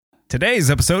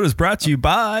Today's episode is brought to you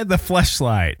by The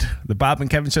Fleshlight, the Bob and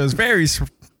Kevin Show's very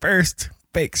first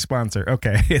fake sponsor.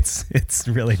 Okay, it's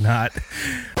really not.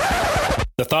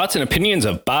 The thoughts and opinions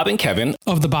of Bob and Kevin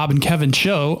of the Bob and Kevin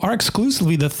Show are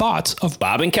exclusively the thoughts of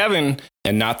Bob and Kevin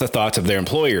and not the thoughts of their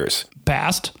employers.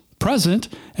 Past, present,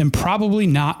 and probably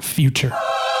not future.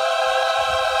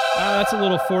 That's a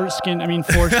little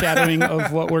foreshadowing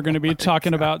of what we're going to be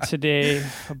talking about today.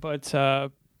 But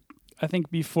I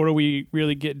think before we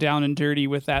really get down and dirty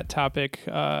with that topic,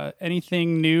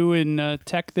 anything new in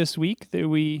tech this week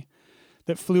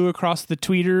that flew across the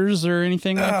tweeters or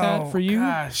anything like that for you?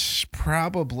 Gosh,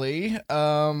 probably.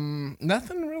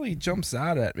 Nothing really jumps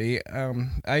out at me.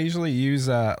 I usually use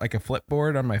like a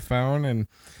flipboard on my phone and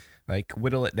like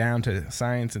whittle it down to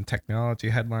science and technology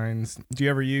headlines. Do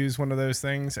you ever use one of those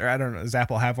things? Or I don't know, does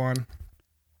Apple have one?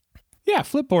 Yeah,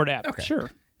 Flipboard app. Okay. Sure.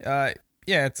 Yeah,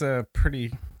 it's a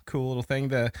pretty cool little thing.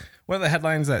 One of the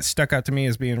headlines that stuck out to me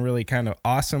as being really kind of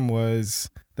awesome was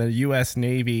the U.S.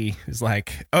 Navy is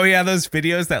like, oh yeah, those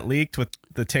videos that leaked with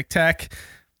the Tic Tac,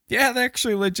 yeah, they're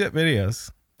actually legit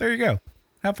videos. There you go.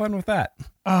 Have fun with that.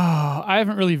 Oh, I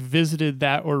haven't really visited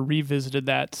that or revisited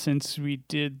that since we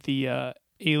did the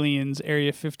Aliens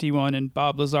Area 51 and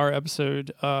Bob Lazar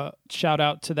episode. Shout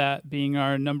out to that being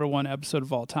our number one episode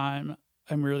of all time.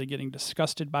 I'm really getting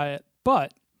disgusted by it,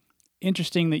 but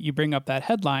interesting that you bring up that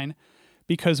headline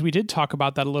because we did talk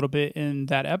about that a little bit in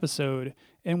that episode,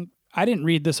 and I didn't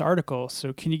read this article.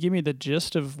 So can you give me the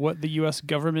gist of what the U.S.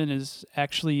 government is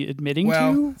actually admitting to?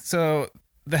 Well, so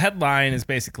the headline is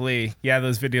basically, yeah,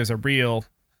 those videos are real,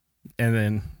 and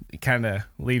then it kind of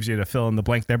leaves you to fill in the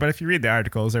blank there. But if you read the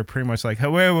articles, they're pretty much like,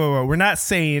 whoa, we're not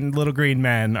saying little green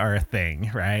men are a thing,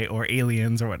 right? Or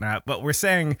aliens or whatnot. But we're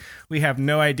saying we have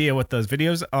no idea what those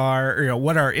videos are, or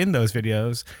what are in those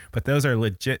videos. But those are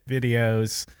legit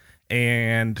videos.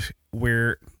 And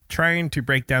we're trying to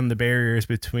break down the barriers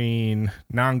between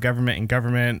non-government and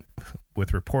government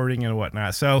with reporting and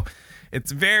whatnot. So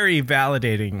it's very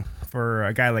validating for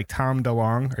a guy like Tom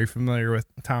DeLonge. Are you familiar with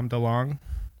Tom DeLonge?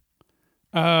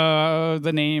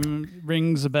 The name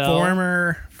rings a bell.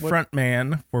 Former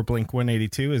frontman for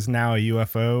Blink-182 is now a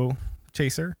UFO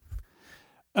chaser.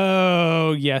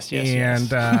 Oh, yes. And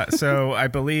so I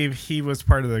believe he was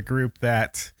part of the group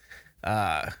that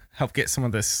helped get some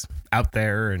of this out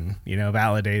there and,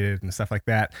 validated and stuff like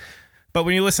that. But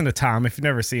when you listen to Tom, if you've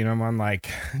never seen him on like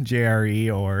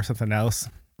JRE or something else,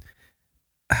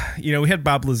 we had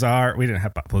Bob Lazar. We didn't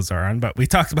have Bob Lazar on, but we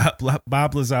talked about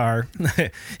Bob Lazar.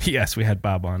 Yes, we had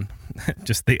Bob on.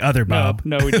 Just the other Bob.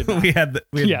 No, we did not. we had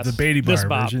the Beatty Bar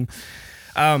version.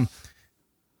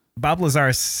 Bob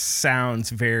Lazar sounds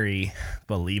very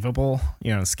believable.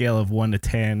 On a scale of 1 to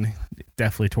 10,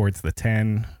 definitely towards the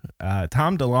 10.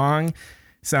 Tom DeLonge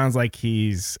sounds like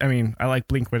I like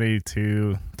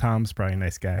Blink-182. Tom's probably a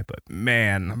nice guy, but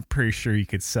man, I'm pretty sure you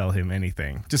could sell him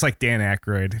anything. Just like Dan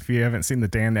Aykroyd. If you haven't seen the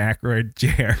Dan Aykroyd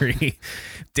Jerry,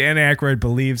 Dan Aykroyd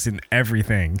believes in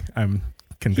everything. I'm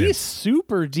convinced. He's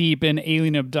super deep in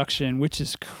alien abduction, which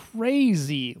is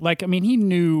crazy. He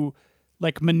knew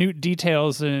minute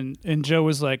details and Joe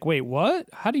was like, wait, what?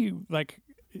 How do you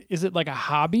is it like a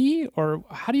hobby, or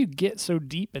how do you get so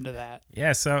deep into that?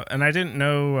 Yeah, and I didn't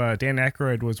know Dan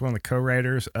Aykroyd was one of the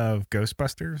co-writers of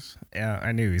Ghostbusters.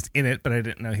 I knew he was in it, but I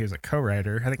didn't know he was a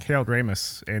co-writer. I think Harold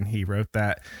Ramis, and he wrote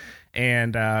that.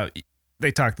 And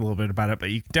they talked a little bit about it,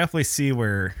 but you can definitely see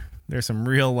where there's some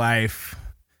real-life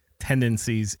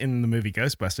tendencies in the movie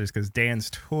Ghostbusters because Dan's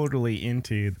totally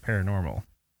into the paranormal.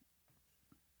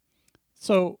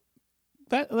 So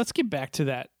let's get back to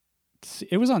that.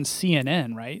 It was on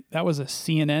CNN, right? That was a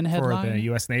CNN headline. For the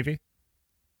U.S. Navy?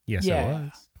 Yes, It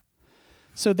was.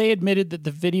 So they admitted that the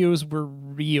videos were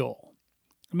real.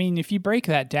 If you break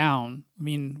that down,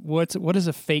 what is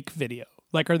a fake video?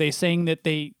 Are they saying that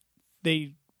they've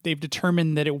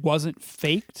determined that it wasn't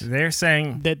faked? They're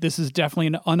saying that this is definitely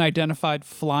an unidentified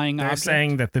flying object? They're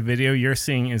saying that the video you're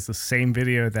seeing is the same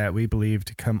video that we believe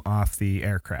to come off the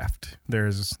aircraft.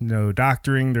 There's no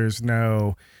doctoring. There's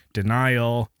no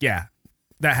denial. Yeah,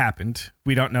 that happened.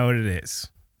 We don't know what it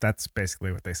is. That's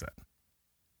basically what they said.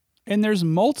 And there's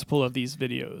multiple of these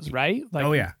videos, right?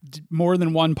 Oh, yeah. More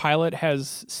than one pilot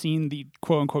has seen the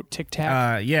quote-unquote Tic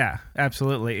Tac? Yeah,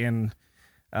 absolutely. And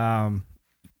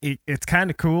it's kind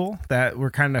of cool that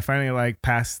we're kind of finally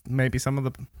past maybe some of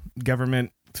the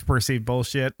government perceived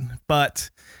bullshit, but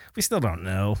we still don't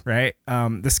know, right?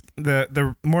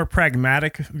 The more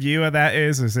pragmatic view of that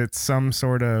is it's some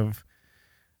sort of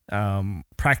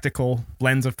practical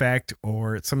lens effect,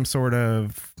 or it's some sort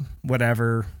of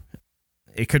whatever.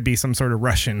 It could be some sort of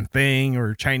Russian thing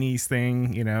or Chinese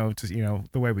thing, just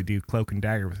the way we do Cloak and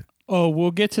Dagger with Oh,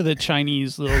 we'll get to the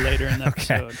Chinese a little later in the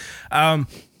episode.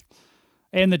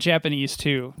 And the Japanese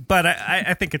too. But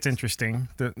I think it's interesting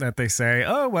that they say,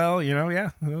 oh, well,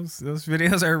 yeah, those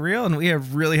videos are real and we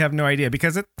really have no idea.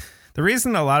 Because the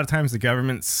reason a lot of times the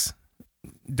governments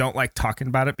don't like talking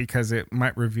about it because it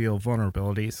might reveal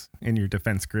vulnerabilities in your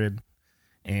defense grid.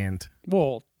 And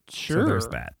well, sure. So there's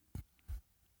that.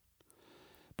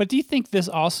 But do you think this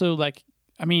also,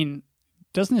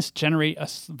 doesn't this generate a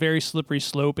very slippery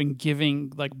slope in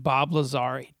giving like Bob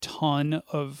Lazar a ton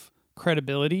of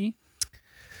credibility?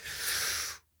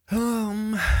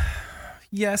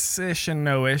 Yes-ish and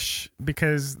no-ish,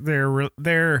 because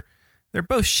they're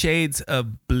both shades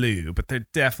of blue, but they're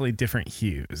definitely different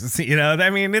hues. It's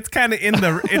kind of in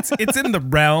the it's in the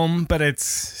realm, but it's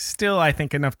still, I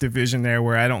think, enough division there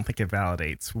where I don't think it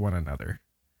validates one another.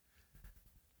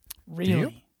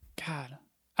 Really? God,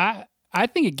 I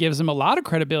think it gives him a lot of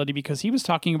credibility because he was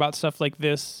talking about stuff like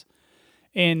this,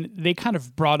 and they kind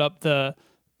of brought up the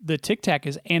Tic Tac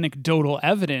as anecdotal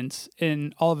evidence,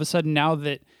 and all of a sudden now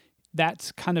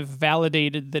that's kind of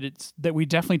validated that we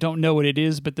definitely don't know what it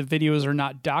is, but the videos are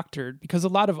not doctored, because a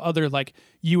lot of other like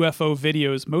UFO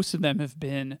videos, most of them have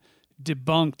been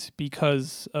debunked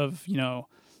because of,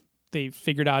 they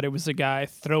figured out it was a guy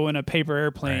throwing a paper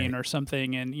airplane or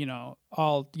something, and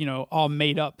all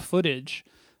made up footage.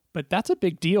 But that's a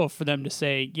big deal for them to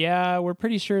say, yeah, we're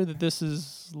pretty sure that this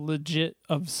is legit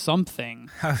of something.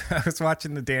 I was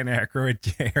watching the Dan Aykroyd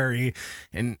Jerry,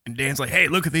 and Dan's like, hey,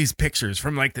 look at these pictures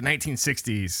from like the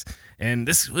 1960s. And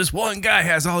this one guy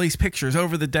has all these pictures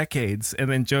over the decades.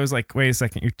 And then Joe's like, wait a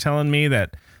second, you're telling me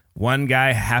that one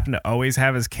guy happened to always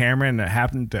have his camera and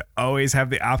happened to always have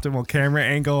the optimal camera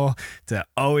angle to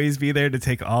always be there to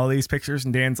take all these pictures?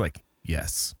 And Dan's like,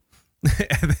 yes.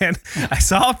 And then I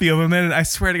saw a few of them, and I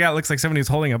swear to God, it looks like somebody was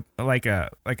holding a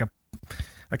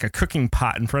cooking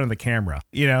pot in front of the camera.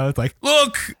 It's like,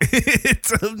 look,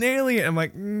 it's an alien. I'm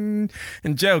like, and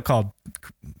Joe called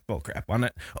bullcrap on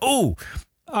it. Oh,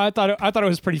 I thought it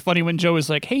was pretty funny when Joe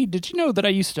was like, hey, did you know that I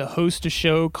used to host a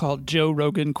show called Joe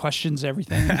Rogan Questions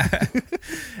Everything?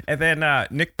 And then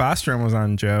Nick Bostrom was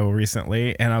on Joe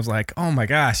recently, and I was like, oh my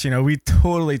gosh, we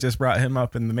totally just brought him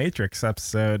up in the Matrix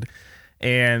episode,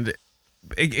 and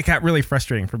it got really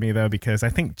frustrating for me, though, because I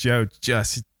think Joe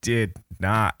just did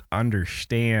not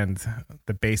understand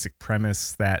the basic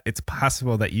premise that it's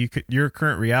possible that your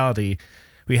current reality,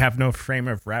 we have no frame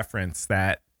of reference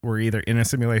that we're either in a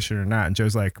simulation or not. And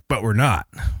Joe's like, but we're not.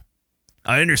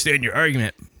 I understand your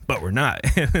argument, but we're not.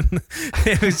 And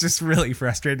it was just really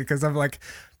frustrating because I'm like,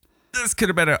 this could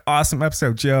have been an awesome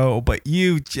episode, Joe, but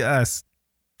you just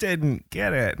didn't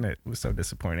get it, and it was so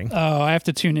disappointing. Oh, I have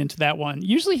to tune into that one.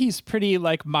 Usually he's pretty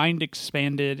like mind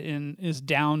expanded and is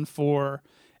down for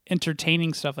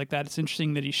entertaining stuff like that. It's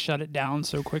interesting that he shut it down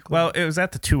so quickly. Well, it was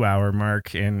at the 2-hour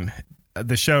mark, and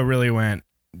the show really went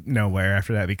nowhere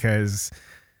after that because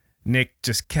Nick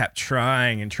just kept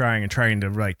trying to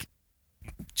like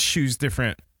choose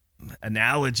different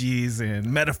analogies and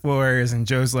metaphors, and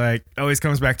Joe's like always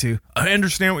comes back to, I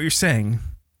understand what you're saying,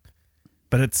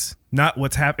 but it's not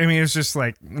what's happening. I mean, it's just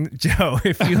like, Joe,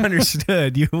 if you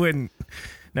understood, you wouldn't.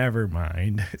 Never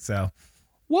mind. So,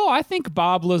 well, I think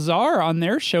Bob Lazar on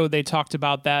their show, they talked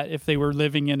about that if they were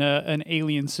living in an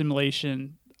alien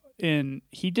simulation, and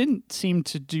he didn't seem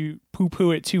to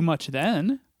poo-poo it too much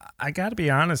then. I got to be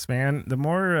honest, man. The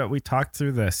more we talked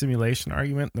through the simulation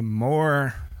argument, the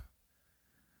more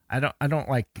I don't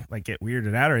like get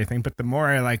weirded out or anything, but the more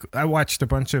I watched a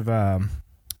bunch of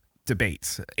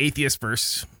debates, atheist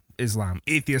versus Islam,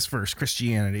 atheist versus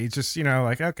Christianity. It's just,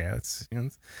 okay,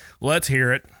 let's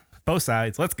hear it. Both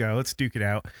sides. Let's go. Let's duke it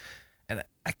out. And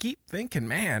I keep thinking,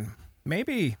 man,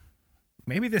 maybe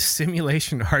this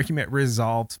simulation argument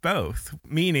resolves both,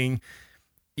 meaning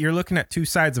you're looking at two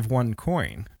sides of one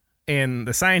coin. And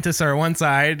the scientists are one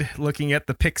side looking at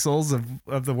the pixels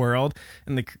of the world,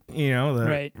 and the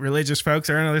right. religious folks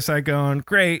are on the other side going,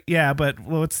 great, yeah, but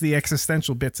what's the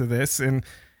existential bits of this? And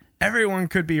everyone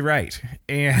could be right.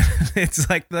 And it's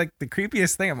like the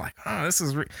creepiest thing. I'm like, oh, this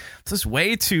is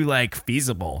way too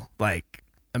feasible,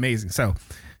 amazing. So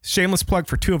shameless plug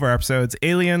for 2 of our episodes,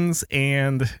 Aliens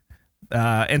and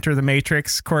Enter the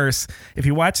Matrix. Of course, if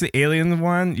you watch the Alien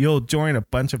one, you'll join a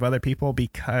bunch of other people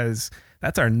because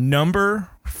that's our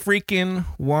number freaking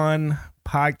 1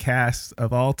 podcast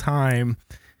of all time.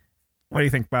 What do you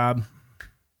think, Bob?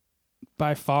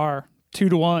 By far,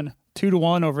 2-1.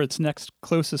 2-1 over its next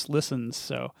closest listens.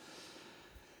 So,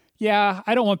 yeah,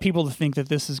 I don't want people to think that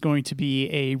this is going to be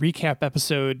a recap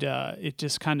episode. It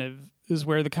just kind of is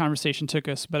where the conversation took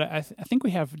us, but I think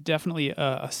we have definitely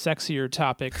a sexier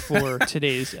topic for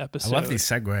today's episode. I love these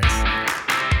segues.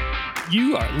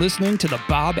 You are listening to the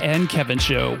Bob and Kevin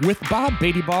Show with Bob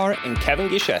Beattybar and Kevin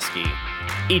Gishesky.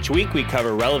 Each week we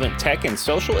cover relevant tech and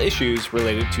social issues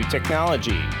related to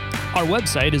technology. Our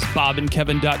website is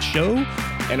bobandkevin.show.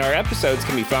 And our episodes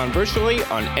can be found virtually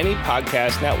on any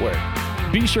podcast network.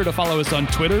 Be sure to follow us on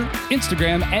Twitter,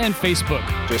 Instagram, and Facebook.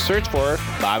 Just search for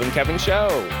Bob and Kevin Show.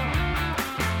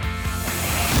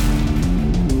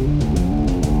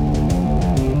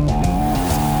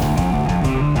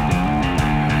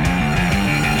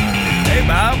 Hey,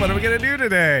 Bob, what are we going to do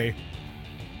today?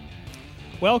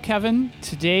 Well, Kevin,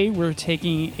 today we're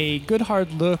taking a good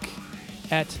hard look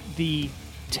at the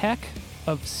tech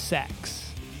of sex.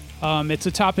 It's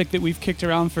a topic that we've kicked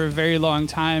around for a very long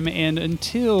time, and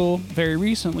until very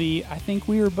recently, I think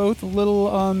we were both a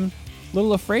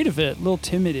little afraid of it, a little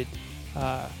timid,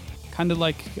 kind of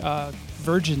like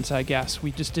virgins, I guess.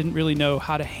 We just didn't really know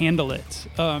how to handle it.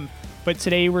 But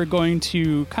today we're going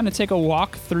to kind of take a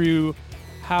walk through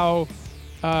how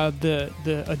the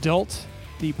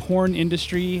porn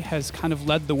industry has kind of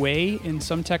led the way in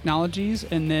some technologies,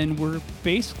 and then we're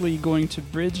basically going to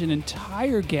bridge an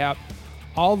entire gap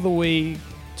all the way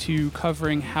to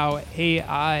covering how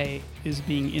AI is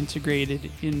being integrated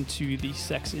into the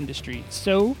sex industry.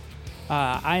 So,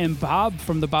 I am Bob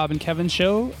from the Bob and Kevin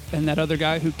Show, and that other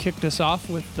guy who kicked us off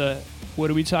with the what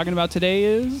are we talking about today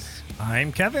is...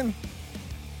 I'm Kevin.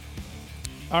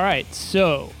 All right,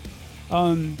 so,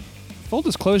 full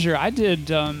disclosure, I did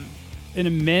an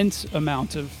immense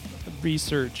amount of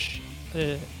research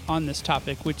on this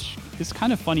topic, which is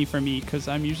kind of funny for me because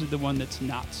I'm usually the one that's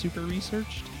not super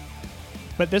researched.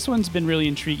 But this one's been really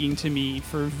intriguing to me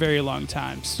for a very long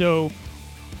time. So,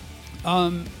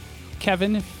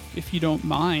 Kevin, if you don't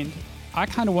mind, I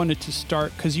kind of wanted to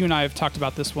start, because you and I have talked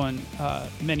about this one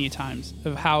many times,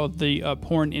 of how the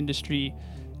porn industry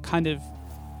kind of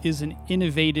is an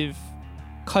innovative,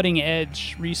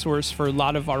 cutting-edge resource for a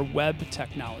lot of our web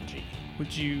technology.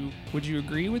 Would you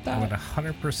agree with that? I would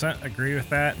 100% agree with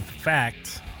that. In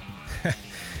fact,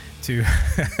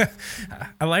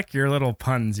 I like your little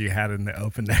puns you had in the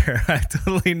open there. I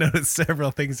totally noticed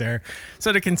several things there.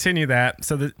 So to continue that,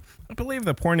 I believe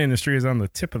the porn industry is on the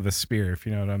tip of the spear, if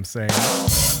you know what I'm saying.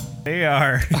 They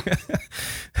are.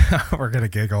 We're going to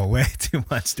giggle way too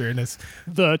much during this.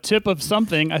 The tip of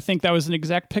something. I think that was an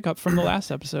exact pickup from the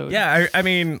last episode. Yeah, I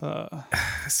mean,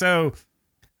 so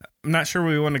I'm not sure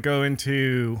we want to go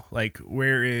into like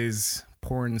where is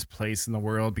porn's place in the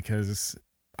world, because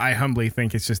I humbly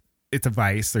think it's a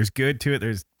vice. There's good to it.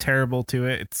 There's terrible to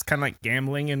it. It's kind of like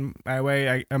gambling in my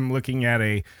way. I'm looking at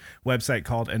a website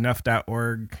called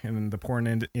enough.org, and the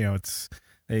porn,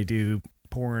 they do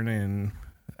porn and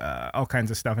all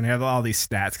kinds of stuff, and they have all these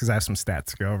stats, because I have some stats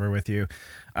to go over with you.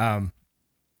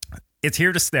 It's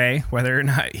here to stay, whether or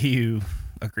not you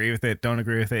agree with it, don't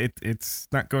agree with it. It's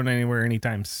not going anywhere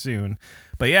anytime soon.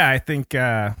 But yeah, I think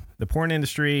the porn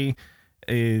industry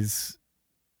has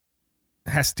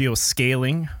to deal with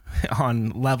scaling on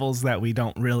levels that we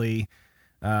don't really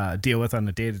deal with on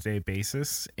a day-to-day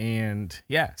basis. And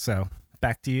yeah, so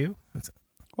back to you.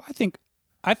 Well,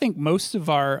 I think most of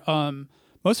our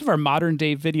modern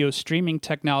day video streaming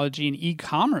technology and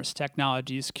e-commerce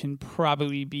technologies can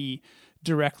probably be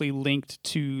directly linked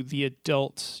to the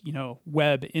adult,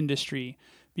 web industry,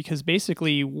 because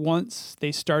basically once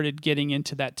they started getting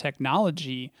into that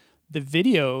technology, the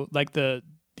video, like the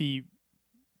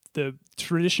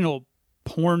traditional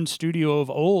porn studio of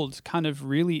old, kind of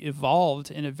really evolved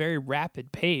in a very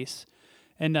rapid pace.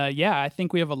 And I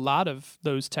think we have a lot of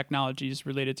those technologies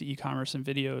related to e-commerce and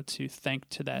video to thank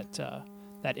to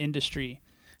that industry.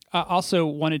 I also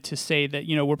wanted to say that,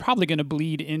 we're probably going to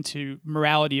bleed into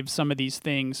morality of some of these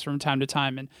things from time to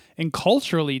time. And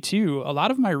culturally, too, a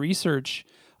lot of my research,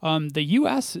 the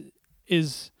U.S.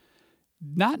 is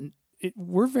not...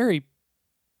 we're very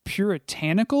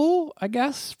puritanical, I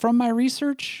guess, from my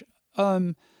research.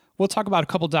 We'll talk about a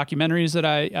couple documentaries that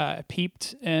I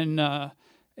peeped and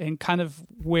kind of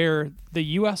where the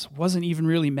U.S. wasn't even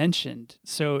really mentioned.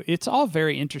 So it's all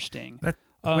very interesting.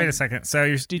 Wait a second.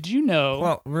 So did you know?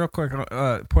 Well, real quick,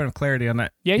 point of clarity on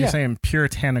that. Yeah, You're saying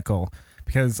puritanical,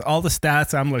 because all the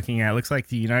stats I'm looking at looks like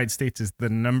the United States is the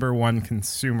number one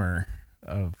consumer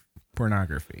of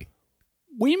pornography.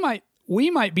 We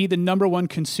might be the number one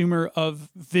consumer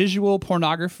of visual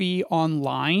pornography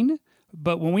online,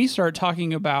 but when we start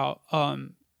talking about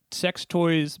sex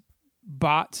toys,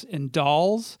 bots, and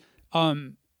dolls,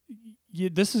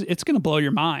 it's going to blow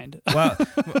your mind. Well,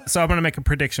 so I'm going to make a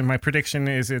prediction. My prediction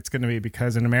is it's going to be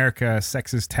because in America,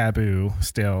 sex is taboo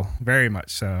still, very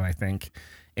much so, I think.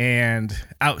 And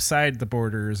outside the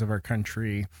borders of our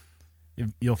country,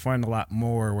 you'll find a lot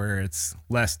more where it's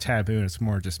less taboo and it's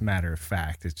more just matter of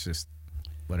fact. It's just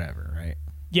whatever, right?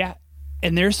 Yeah.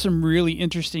 And there's some really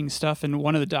interesting stuff in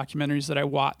one of the documentaries that I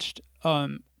watched,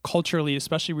 culturally,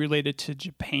 especially related to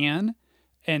Japan,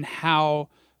 and how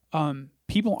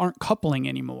people aren't coupling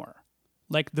anymore.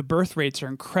 Like the birth rates are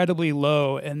incredibly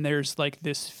low, and there's like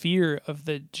this fear of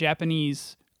the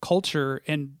Japanese culture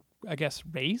and I guess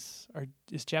race, or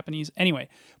is Japanese anyway.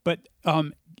 But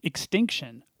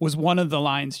extinction was one of the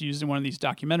lines used in one of these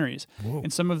documentaries. Whoa.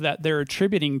 And some of that they're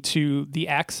attributing to the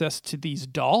access to these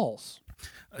dolls.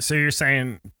 So you're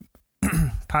saying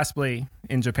possibly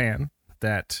in Japan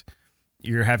that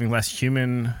you're having less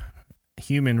human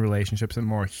relationships and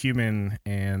more human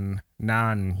and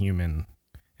non-human,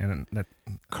 and that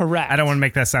correct. I don't want to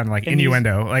make that sound like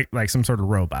innuendo, like some sort of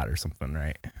robot or something,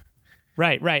 right?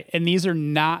 Right. And these are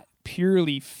not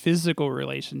purely physical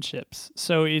relationships.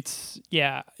 So it's,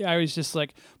 yeah, I was just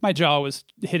like, my jaw was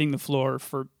hitting the floor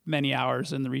for many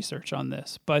hours in the research on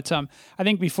this. But I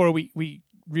think before we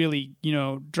really,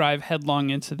 drive headlong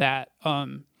into that,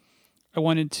 I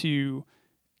wanted to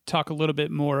talk a little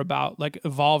bit more about like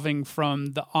evolving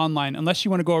from the online, unless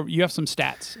you want to go over, you have some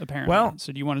stats apparently. Well,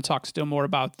 so do you want to talk still more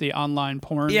about the online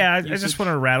porn? Yeah, I just want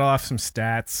to rattle off some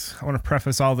stats. I want to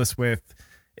preface all this with,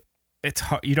 it's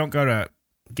hard, you don't go to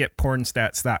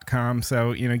getpornstats.com.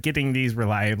 So, getting these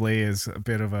reliably is a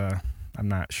bit of a, I'm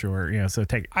not sure, so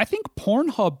I think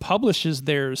Pornhub publishes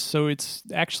theirs, so it's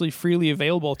actually freely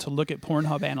available to look at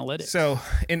Pornhub analytics. So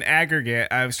in aggregate,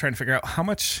 I was trying to figure out how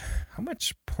much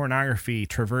pornography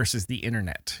traverses the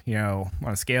internet, on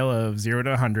a scale of 0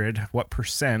 to 100, what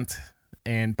percent?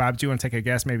 And Bob, do you want to take a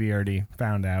guess? Maybe you already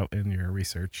found out in your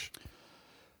research.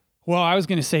 Well, I was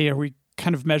going to say, are we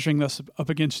kind of measuring this up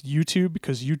against YouTube?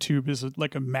 Because YouTube is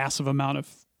like a massive amount of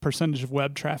percentage of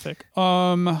web traffic.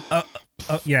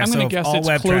 Yeah, I'm going to guess all it's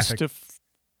web close traffic.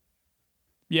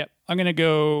 to. I'm going to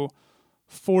go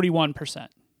 41%.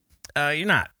 You're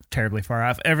not terribly far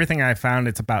off. Everything I found,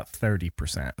 it's about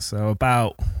 30%. So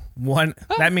about one.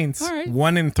 That means all right.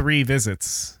 1 in 3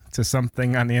 visits to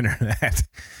something on the internet,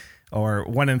 or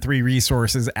 1 in 3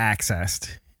 resources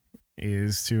accessed,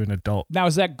 is to an adult. Now,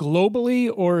 is that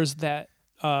globally or is that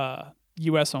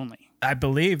U.S. only? I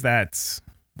believe that's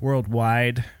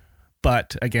worldwide.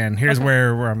 But again, here's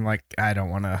where I'm like, I don't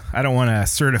want to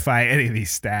certify any of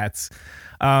these stats.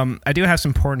 I do have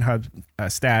some Pornhub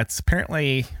stats.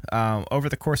 Apparently, over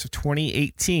the course of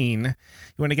 2018, you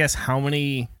want to guess how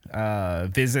many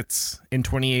visits in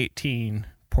 2018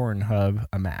 Pornhub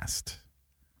amassed?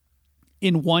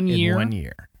 In 1 year? In 1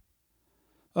 year.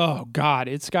 Oh, God.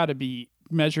 It's got to be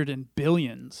measured in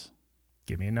billions.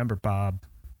 Give me a number, Bob.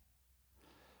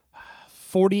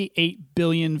 48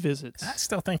 billion visits. I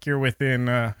still think you're within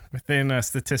a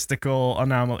statistical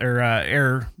anomaly or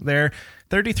error there.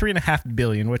 33.5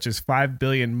 billion, which is 5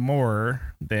 billion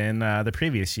more than the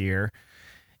previous year,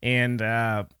 and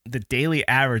the daily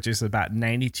average is about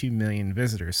 92 million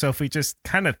visitors. So if we just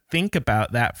kind of think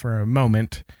about that for a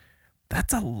moment,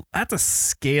 that's a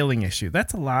scaling issue.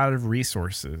 That's a lot of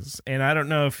resources, and I don't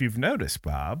know if you've noticed,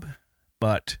 Bob,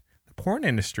 but the porn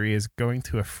industry is going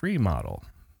to a free model.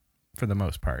 For the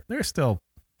most part, there's still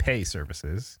pay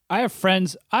services. I have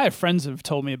friends who've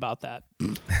told me about that.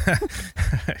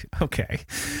 Okay.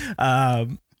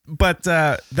 But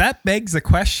that begs the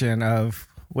question of,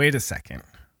 wait a second.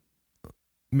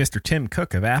 Mr. Tim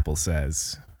Cook of Apple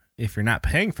says, if you're not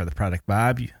paying for the product,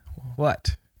 Bob,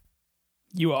 what?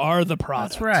 You are the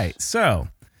product. That's right. So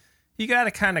you got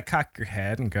to kind of cock your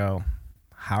head and go,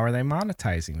 how are they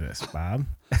monetizing this, Bob?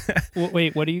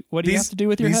 Wait, what do you have to do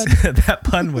with your head? That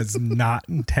pun was not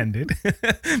intended.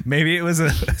 Maybe it was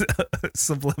a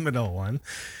subliminal one.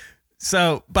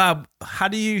 So, Bob, how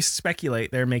do you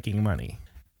speculate they're making money?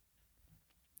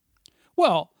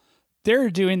 Well, they're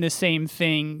doing the same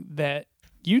thing that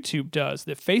YouTube does,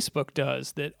 that Facebook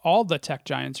does, that all the tech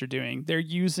giants are doing. They're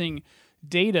using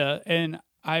data, and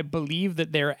I believe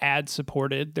that they're ad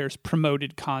supported. There's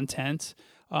promoted content.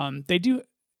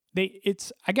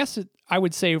 I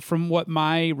would say from what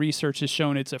my research has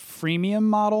shown, it's a freemium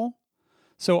model.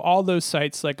 So all those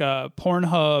sites like a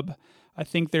Pornhub, I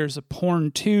think there's a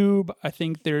PornTube, I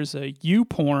think there's a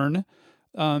YouPorn.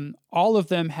 All of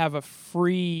them have a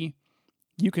free,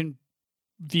 you can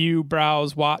view,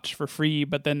 browse, watch for free,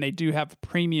 but then they do have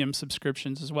premium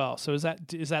subscriptions as well. So is that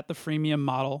the freemium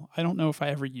model? I don't know if I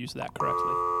ever used that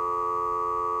correctly.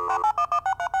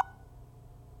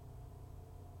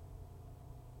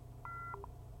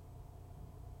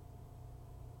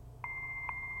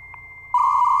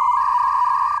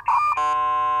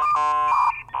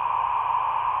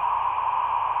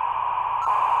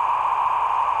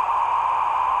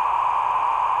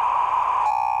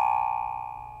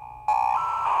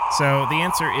 So the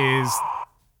answer is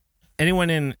anyone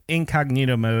in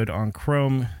incognito mode on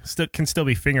Chrome can still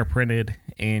be fingerprinted,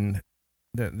 and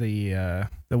the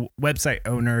website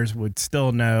owners would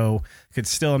still know, could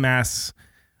still amass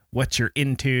what you're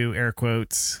into, air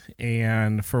quotes,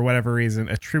 and for whatever reason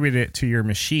attribute it to your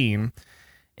machine.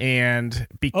 And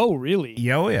oh, really?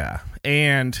 Yeah.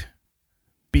 And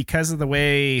because of the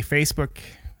way Facebook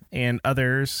and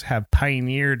others have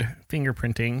pioneered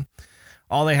fingerprinting,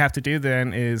 all they have to do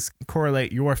then is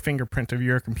correlate your fingerprint of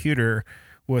your computer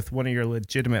with one of your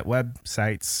legitimate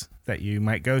websites that you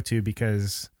might go to,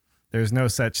 because there's no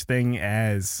such thing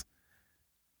as,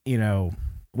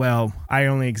 well, I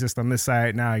only exist on this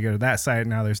site. Now I go to that site.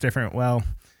 Now there's different. Well,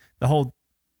 the whole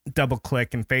double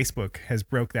click in Facebook has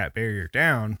broke that barrier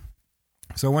down.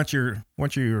 So once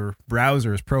your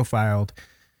browser is profiled,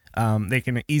 they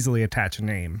can easily attach a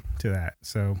name to that.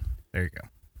 So there you go.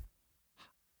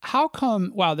 How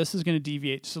come, wow, this is going to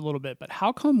deviate just a little bit, but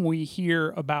how come we hear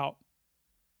about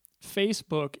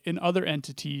Facebook and other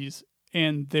entities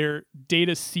and their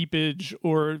data seepage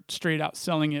or straight out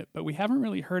selling it, but we haven't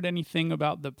really heard anything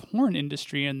about the porn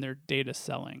industry and their data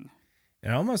selling? It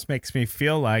almost makes me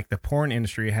feel like the porn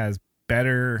industry has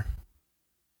better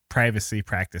privacy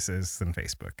practices than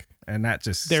Facebook. And that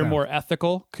just they're more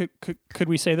ethical. Could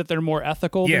we say that they're more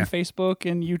ethical than Facebook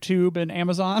and YouTube and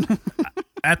Amazon?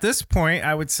 At this point,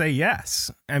 I would say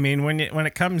yes. I mean, when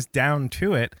it comes down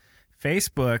to it,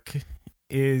 Facebook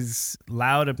is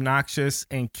loud, obnoxious,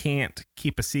 and can't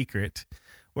keep a secret,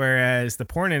 whereas the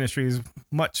porn industry is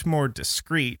much more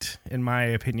discreet, in my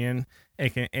opinion,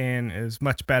 and is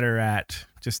much better at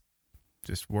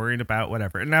just worrying about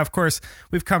whatever. And now, of course,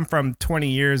 we've come from 20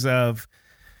 years of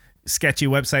sketchy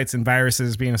websites and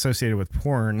viruses being associated with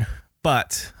porn,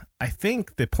 but I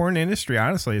think the porn industry,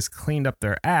 honestly, has cleaned up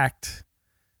their act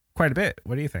quite a bit.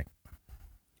 What do you think?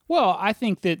 Well, I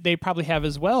think that they probably have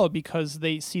as well, because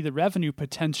they see the revenue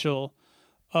potential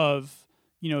of,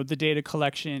 the data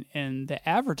collection and the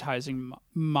advertising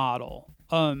model.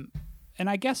 And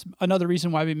I guess another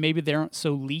reason why maybe they aren't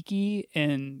so leaky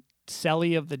and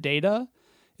selly of the data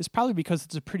is probably because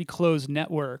it's a pretty closed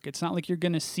network. It's not like you're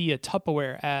going to see a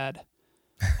Tupperware ad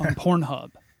on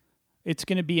Pornhub. It's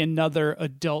going to be another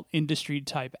adult industry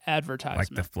type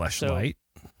advertisement. Like the Fleshlight.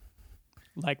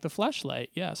 Like the Fleshlight,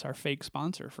 yes, our fake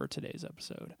sponsor for today's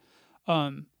episode.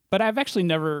 But I've actually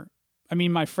never,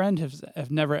 my friend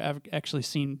have never actually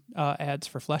seen ads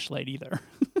for Fleshlight either.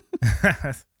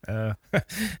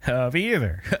 Me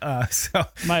either. So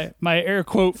my air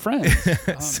quote friend.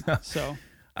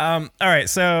 All right.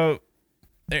 So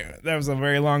that was a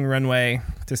very long runway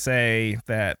to say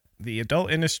that the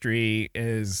adult industry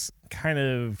is kind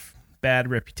of bad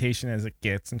reputation as it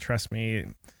gets, and trust me.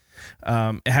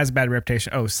 It has a bad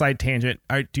reputation. Oh, side tangent.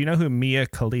 Do you know who Mia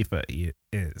Khalifa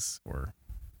is or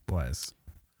was?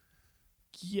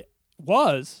 Yeah,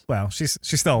 was. Well, she's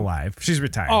still alive. She's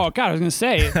retired. Oh God, I was gonna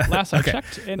say last I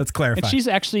checked. And, let's clarify. And she's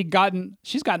actually gotten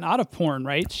out of porn,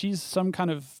 right? She's some kind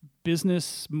of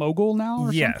business mogul now,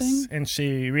 or something. Yes, and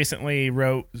she recently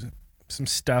wrote some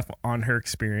stuff on her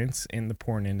experience in the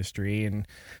porn industry, and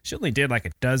she only did like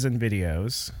a dozen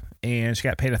videos, and she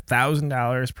got paid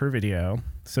 $1,000 per video.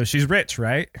 So she's rich,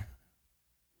 right?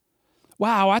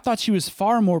 Wow, I thought she was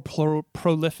far more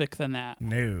prolific than that.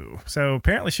 No. So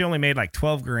apparently she only made like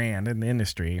 $12,000 in the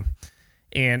industry,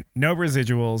 and no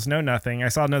residuals, no nothing. I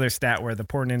saw another stat where the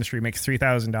porn industry makes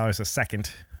 $3,000 a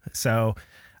second. So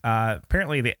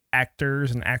apparently the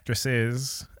actors and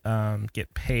actresses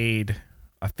get paid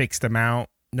a fixed amount,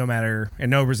 no matter,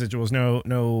 and no residuals,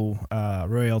 no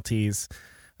royalties.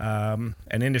 An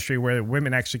industry where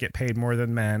women actually get paid more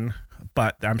than men,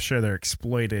 but I'm sure they're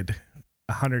exploited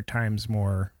 100 times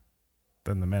more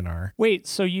than the men are. Wait,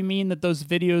 so you mean that those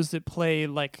videos that play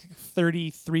like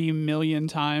 33 million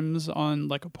times on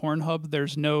like a Pornhub,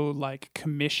 there's no like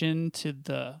commission to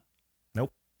the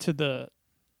to the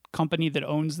company that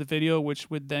owns the video, which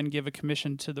would then give a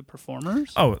commission to the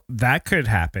performers? Oh, that could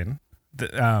happen.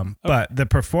 But the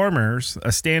performers,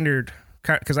 a standard,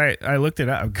 because I looked it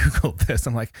up, I Googled this.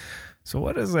 I'm like, so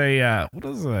what does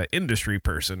a industry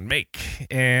person make?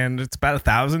 And it's about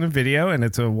 $1,000 a video, and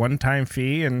it's a one-time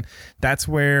fee. And that's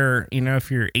where,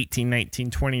 if you're 18,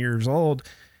 19, 20 years old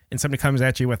and somebody comes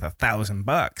at you with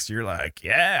 $1,000, you're like,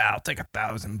 yeah, I'll take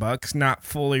 $1,000, not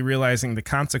fully realizing the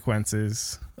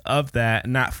consequences of that,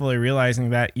 not fully realizing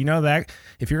that, that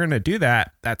if you're going to do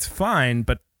that, that's fine.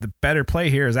 But the better play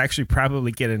here is actually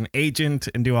probably get an agent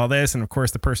and do all this. And of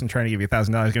course, the person trying to give you $1,000 is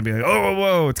going to be like, oh,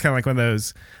 whoa. It's kind of like one of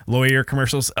those lawyer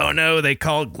commercials. Oh no, they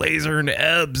called Glazer and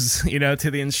Ebbs,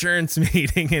 to the insurance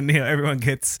meeting, and everyone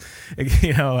gets,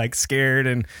 like scared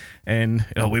and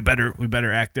we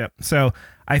better act up. So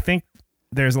I think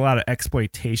there's a lot of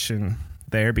exploitation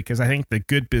there, because I think the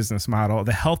good business model,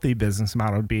 the healthy business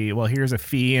model would be, well, here's a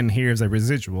fee and here's a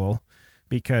residual,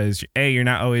 because you're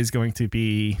not always going to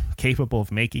be capable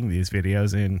of making these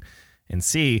videos, and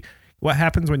C, what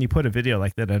happens when you put a video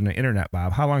like that on the internet,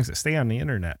 Bob? How long does it stay on the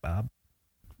internet, Bob?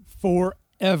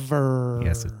 Forever.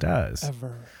 Yes, it does.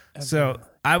 Ever. So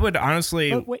I would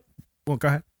honestly, wait, well, go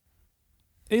ahead.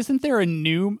 isn't there a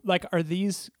new,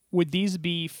 would these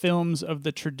be films of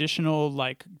the traditional,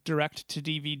 like, direct to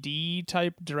DVD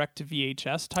type, direct to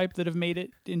VHS type that have made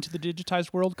it into the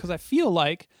digitized world? Because I feel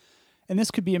like, and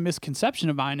this could be a misconception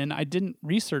of mine, and I didn't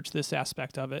research this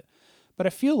aspect of it, but I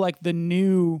feel like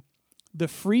the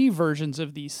free versions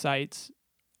of these sites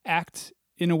act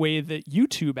in a way that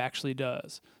YouTube actually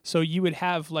does. So you would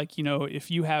have,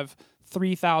 if you have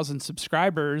 3,000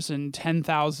 subscribers and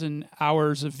 10,000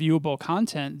 hours of viewable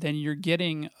content, then you're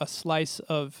getting a slice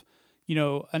of,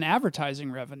 an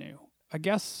advertising revenue. I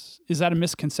guess, is that a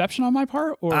misconception on my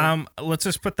part? Or let's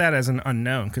just put that as an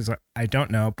unknown, because I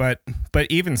don't know. But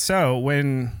even so,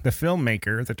 when the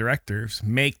filmmaker, the directors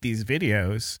make these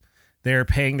videos, they're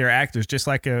paying their actors just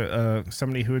like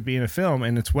somebody who would be in a film,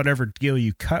 and it's whatever deal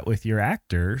you cut with your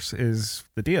actors is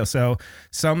the deal. So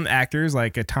some actors,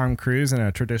 like a Tom Cruise in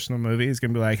a traditional movie, is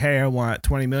going to be like, hey, I want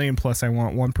 20 million plus I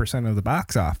want 1% of the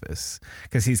box office,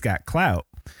 because he's got clout.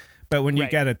 But when you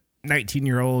got a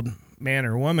 19-year-old man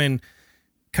or woman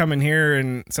come in here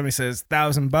and somebody says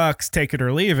 $1,000, take it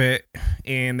or leave it,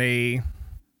 and they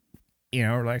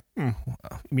are like, you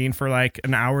mean for like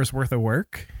an hour's worth of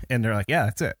work? And they're like, yeah,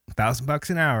 that's it, $1,000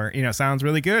 an hour, sounds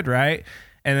really good, right?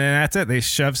 And then that's it. They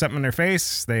shove something in their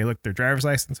face, they look their driver's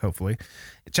license, hopefully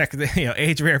check the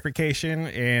age verification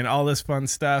and all this fun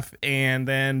stuff, and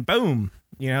then boom,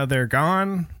 they're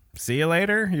gone. See you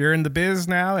later, you're in the biz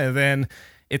now. And then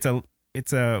it's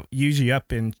a use you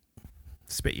up and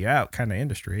spit you out kind of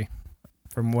industry,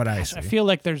 from what I see. I feel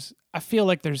like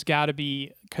there's got to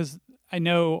be, because I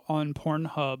know on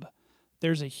Pornhub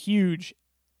there's a huge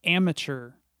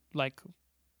amateur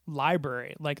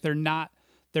library. Like they're not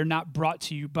brought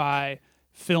to you by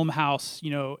Filmhouse,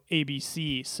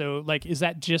 ABC. So is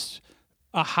that just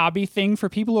a hobby thing for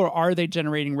people, or are they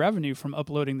generating revenue from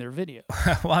uploading their video?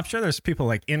 Well, I'm sure there's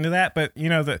people into that, but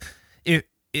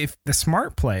if the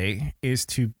smart play is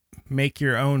to make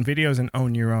your own videos and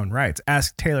own your own rights.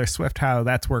 Ask Taylor Swift how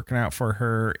that's working out for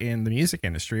her in the music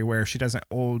industry, where she doesn't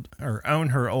own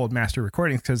her old master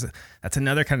recordings, because that's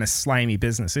another kind of slimy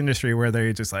business industry where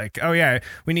they're just like, oh yeah,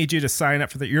 we need you to sign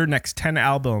up for your next 10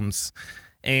 albums,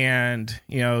 and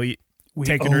take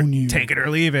it or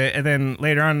leave it. And then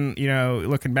later on,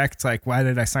 looking back, it's like, why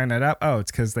did I sign that up? Oh,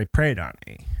 it's because they preyed on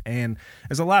me. And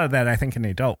there's a lot of that, I think, in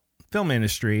the adult film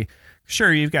industry.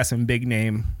 Sure, you've got some big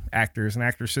name actors and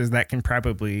actresses that can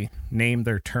probably name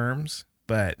their terms,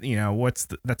 but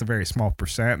that's a very small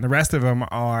percent. And the rest of them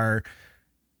are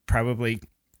probably,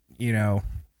 do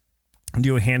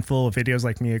a handful of videos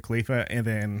like Mia Khalifa, and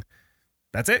then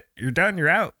that's it. You're done. You're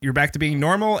out. You're back to being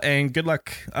normal, and good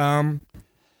luck.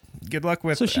 Good luck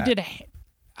with. So she did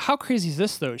how crazy is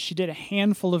this though? She did a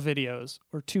handful of videos,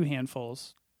 or 2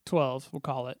 handfuls, 12, we'll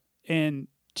call it, and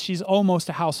she's almost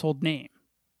a household name.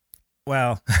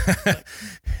 Well,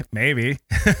 maybe.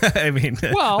 I mean,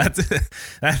 well,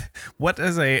 what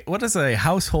does a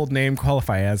household name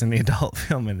qualify as in the adult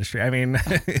film industry? I mean,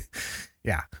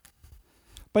 yeah.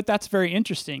 But that's very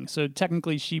interesting. So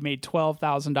technically, she made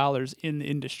 $12,000 in the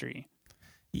industry,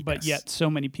 yes. But yet so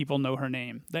many people know her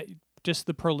name. That just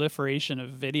the proliferation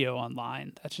of video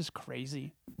online. That's just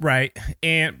crazy, right?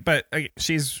 But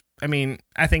she's. I mean,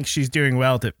 I think she's doing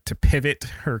well to pivot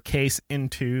her case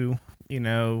into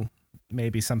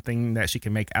maybe something that she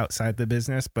can make outside the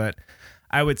business. But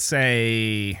I would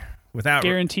say, without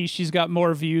guarantee, she's got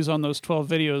more views on those 12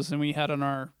 videos than we had on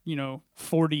our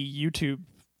 40 YouTube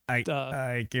I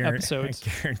episodes.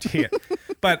 I guarantee it.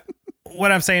 But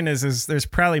what I'm saying is there's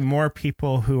probably more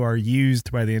people who are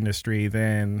used by the industry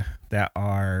than that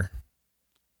are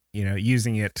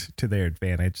using it to their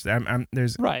advantage.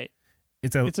 There's right.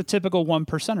 It's a typical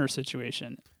 1%er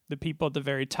situation. The people at the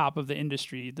very top of the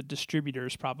industry, the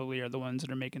distributors, probably are the ones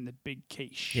that are making the big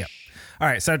cash. Yeah. All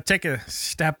right. So take a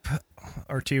step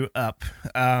or two up.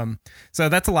 So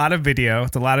that's a lot of video.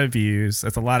 It's a lot of views.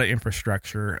 That's a lot of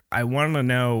infrastructure. I want to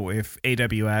know if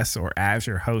AWS or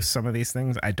Azure hosts some of these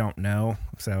things. I don't know.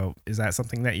 So is that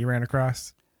something that you ran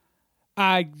across?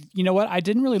 You know what? I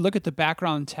didn't really look at the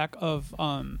background tech of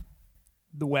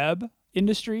the web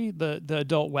industry, the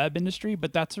adult web industry,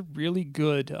 but that's a really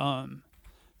good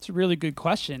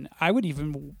question. I would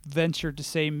even venture to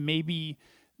say maybe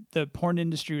the porn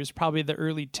industry was probably the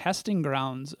early testing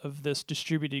grounds of this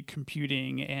distributed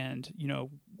computing and,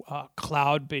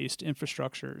 cloud-based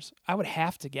infrastructures. I would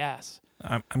have to guess.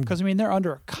 Because, they're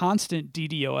under a constant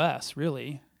DDoS,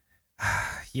 really.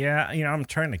 Yeah, I'm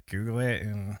trying to Google it,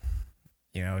 and,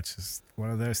 it's just one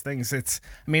of those things. It's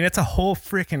a whole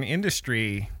freaking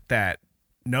industry that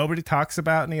nobody talks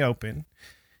about in the open,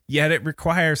 yet it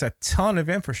requires a ton of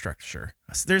infrastructure.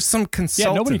 There's some consultants.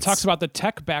 Yeah, nobody talks about the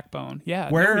tech backbone. Yeah.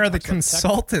 Where are the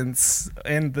consultants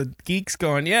and the geeks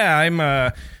going, yeah, I'm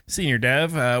a senior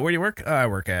dev. Where do you work? I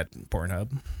work at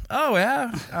Pornhub. Oh,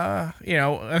 yeah.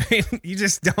 You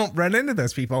just don't run into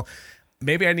those people.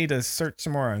 Maybe I need to search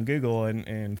some more on Google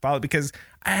and follow, because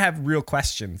I have real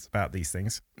questions about these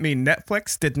things. Did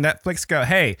Netflix go,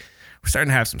 hey, we're starting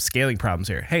to have some scaling problems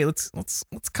here. Hey, let's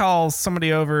call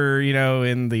somebody over,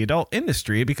 in the adult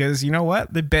industry, because you know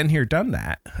what? They've been here, done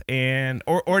that. And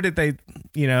or did they,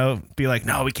 be like,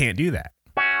 no, we can't do that.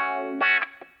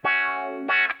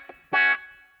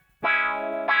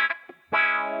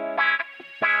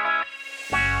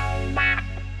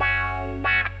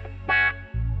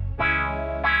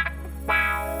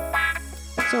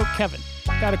 So, Kevin,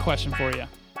 got a question for you.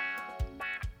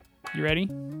 You ready?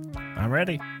 I'm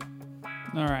ready.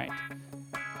 All right.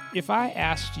 If I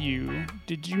asked you,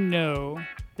 did you know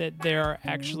that there are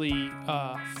actually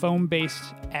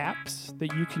phone-based apps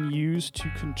that you can use to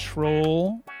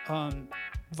control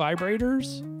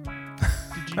vibrators?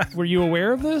 Were you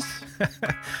aware of this?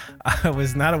 I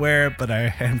was not aware, but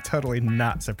I am totally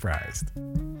not surprised.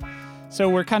 So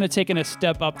we're kind of taking a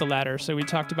step up the ladder. So we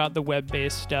talked about the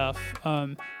web-based stuff.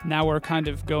 Now we're kind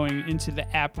of going into the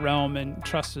app realm, and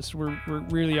trust us, we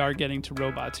really are getting to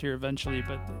robots here eventually,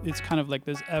 but it's kind of like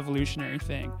this evolutionary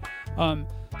thing.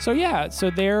 So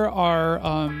there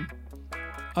are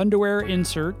underwear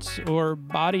inserts or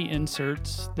body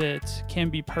inserts that can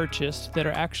be purchased that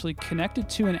are actually connected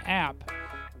to an app.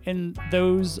 And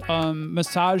those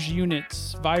massage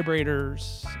units,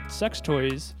 vibrators, sex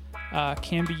toys,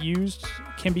 can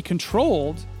be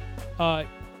controlled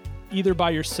either by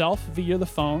yourself via the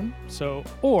phone,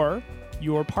 or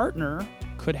your partner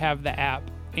could have the app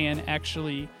and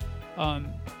actually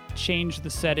change the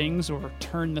settings or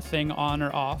turn the thing on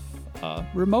or off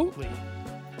remotely.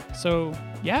 So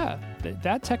yeah,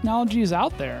 that technology is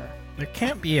out there. There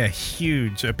can't be a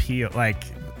huge appeal. Like,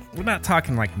 we're not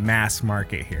talking like mass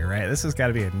market here, right? This has got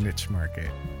to be a niche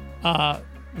market.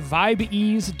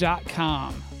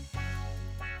 Vibeease.com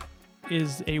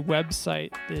is a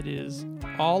website that is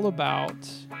all about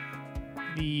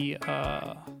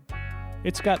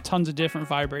it's got tons of different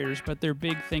vibrators, but their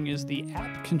big thing is the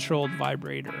app-controlled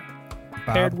vibrator.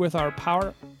 Bob, paired with our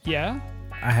power... Yeah?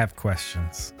 I have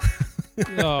questions.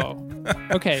 Oh,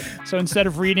 okay. So instead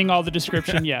of reading all the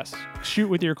description, yes, shoot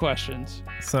with your questions.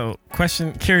 So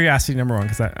curiosity number one,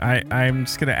 because I'm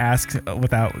just going to ask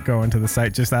without going to the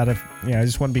site, just out of, I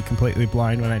just want to be completely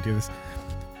blind when I do this.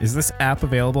 Is this app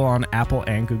available on Apple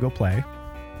and Google Play?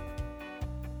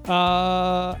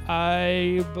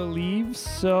 I believe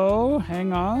so.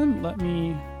 Hang on. Let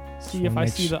me see if I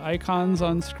see the icons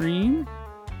on screen.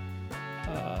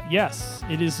 Yes,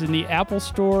 it is in the Apple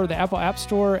Store, the Apple App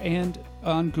Store, and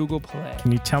on Google Play.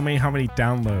 Can you tell me how many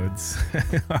downloads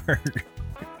are?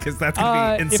 Because that's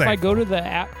going to be insightful. If I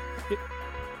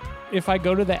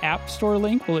go to the App Store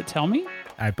link, will it tell me?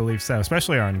 I believe so,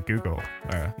 especially on Google.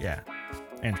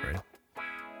 Android.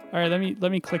 All right,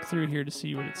 let me click through here to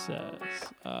see what it says.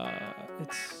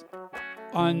 It's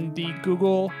on the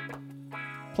Google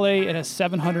Play. It has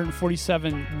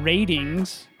 747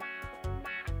 ratings.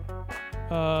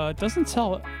 It doesn't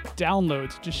tell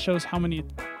downloads. It just shows how many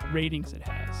ratings it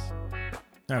has.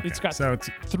 Okay, it's got so it's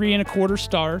 3.25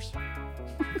 stars.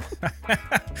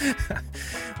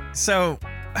 So,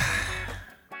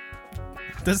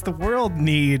 does the world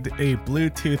need a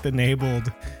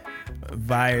Bluetooth-enabled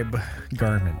Vibe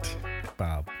garment,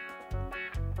 Bob?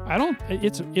 I don't.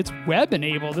 It's web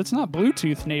enabled. It's not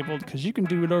Bluetooth enabled, because you can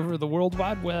do it over the World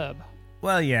Wide Web.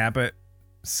 Well, yeah, but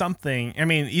something.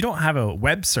 You don't have a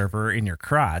web server in your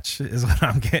crotch, is what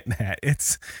I'm getting at.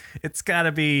 It's got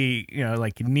to be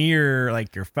like near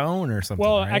like your phone or something.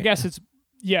 Well, right? I guess it's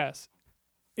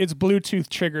Bluetooth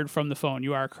triggered from the phone.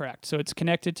 You are correct. So it's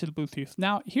connected to the Bluetooth.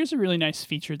 Now, here's a really nice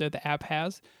feature that the app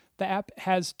has. The app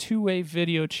has two-way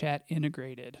video chat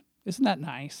integrated. Isn't that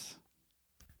nice?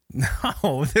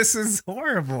 No, this is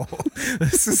horrible.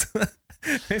 This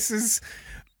is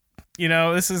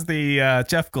This is the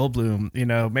Jeff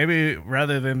Goldblum, maybe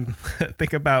rather than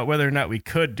think about whether or not we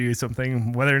could do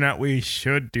something, whether or not we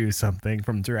should do something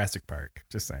from Jurassic Park.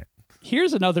 Just saying.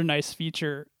 Here's another nice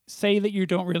feature. Say that you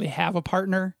don't really have a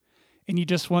partner and you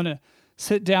just want to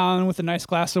sit down with a nice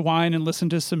glass of wine and listen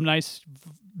to some nice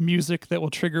music that will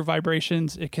trigger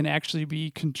vibrations. It can actually be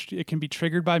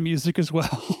triggered by music as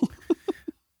well.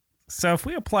 So if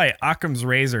we apply Occam's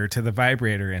razor to the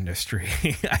vibrator industry,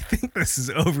 I think this is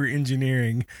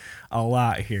over-engineering a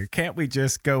lot here. Can't we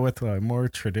just go with a more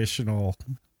traditional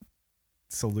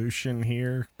solution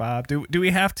here, Bob? Do we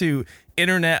have to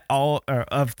internet all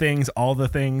of things, all the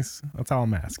things? That's all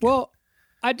I'm asking. Well,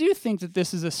 I do think that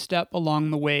this is a step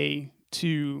along the way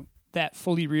to that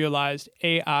fully realized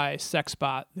AI sex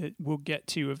bot that we'll get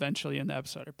to eventually in the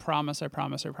episode. I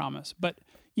promise. But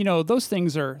those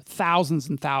things are thousands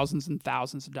and thousands and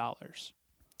thousands of dollars.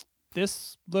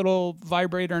 This little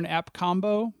vibrator and app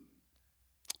combo,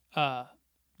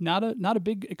 not a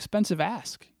big expensive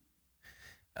ask.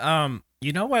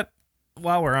 You know what?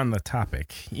 While we're on the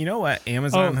topic, you know what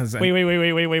Amazon has?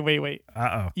 Wait.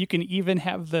 Uh-oh. You can even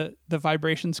have the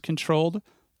vibrations controlled.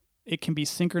 It can be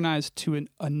synchronized to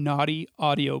a naughty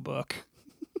audiobook.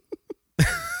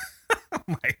 Oh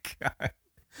my God.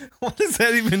 What does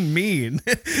that even mean?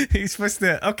 He's supposed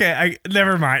to. Okay,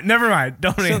 never mind.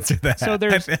 Don't answer that. So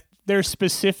there's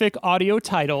specific audio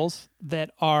titles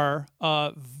that are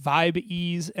Vibe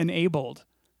Ease enabled,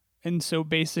 and so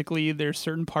basically there's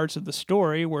certain parts of the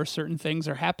story where certain things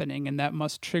are happening, and that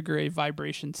must trigger a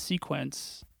vibration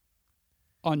sequence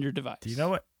on your device. Do you know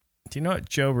what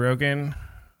Joe Rogan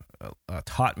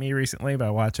taught me recently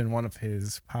by watching one of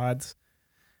his pods?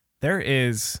 There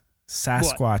is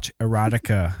Sasquatch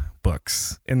erotica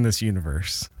books in this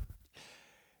universe.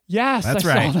 Yes, I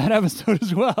saw that episode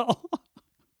as well.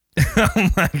 Oh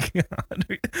my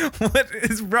God. What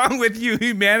is wrong with you,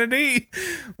 humanity?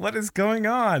 What is going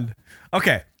on?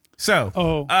 Okay,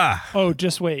 so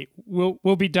just wait.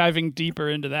 We'll be diving deeper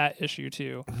into that issue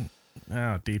too.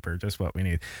 Oh, deeper, just what we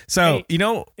need. So,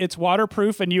 it's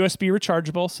waterproof and USB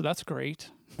rechargeable, so that's great.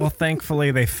 Well,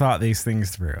 thankfully they thought these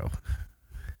things through.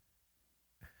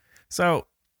 So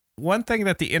one thing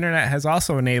that the internet has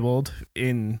also enabled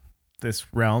in this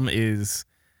realm is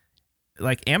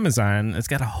like Amazon has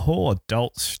got a whole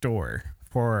adult store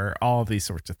for all of these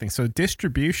sorts of things. So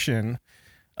distribution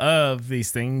of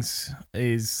these things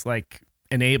is like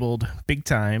enabled big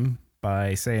time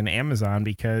by, say, an Amazon,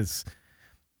 because I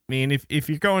mean, if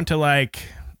you're going to like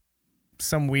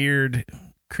some weird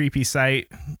creepy site,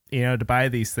 to buy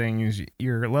these things,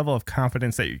 your level of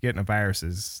confidence that you're getting a virus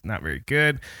is not very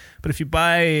good. But if you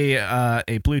buy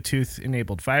a Bluetooth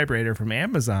enabled vibrator from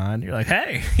Amazon, you're like,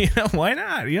 hey, why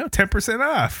not? 10%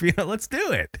 off. Let's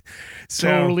do it. So,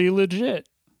 totally legit.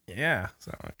 Yeah.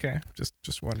 So okay,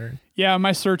 just wondering. Yeah,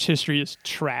 my search history is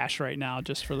trash right now.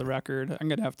 Just for the record, I'm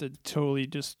gonna have to totally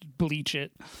just bleach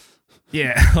it.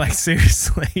 Yeah, like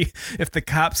seriously, if the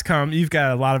cops come, you've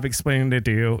got a lot of explaining to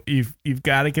do. You've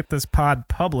got to get this pod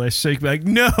published. So you can be like,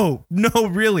 no,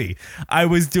 really, I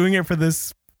was doing it for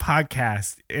this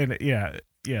podcast, and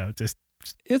just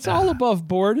it's all above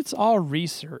board. It's all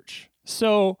research.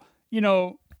 So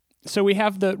so we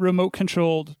have the remote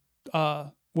controlled,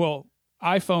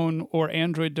 iPhone or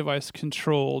Android device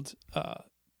controlled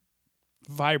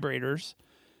vibrators,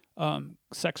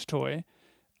 sex toy.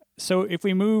 So if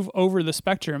we move over the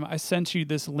spectrum, I sent you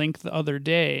this link the other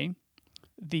day,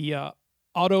 the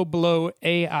Auto Blow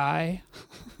AI.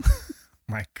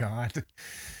 My God.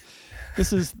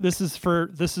 This is for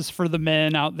the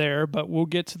men out there, but we'll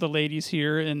get to the ladies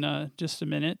here in just a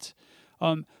minute.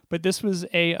 But this was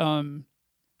a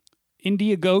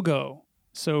Indiegogo,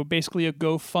 so basically a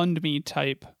GoFundMe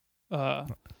type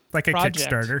like a project.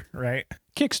 Kickstarter, right?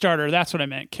 Kickstarter, that's what I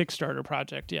meant. Kickstarter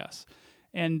project, yes.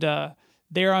 And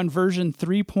they're on version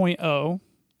 3.0.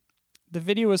 The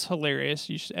video is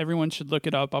hilarious. Everyone should look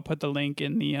it up. I'll put the link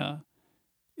in the.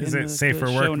 Is it safe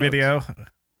for work video?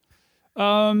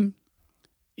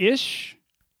 Ish.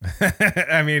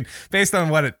 I mean, based on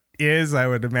what it is, I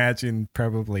would imagine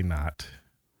probably not.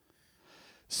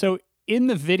 So in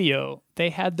the video, they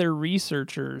had their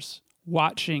researchers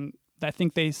watching. I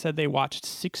think they said they watched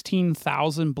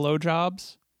 16,000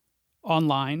 blowjobs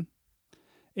online.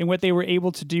 And what they were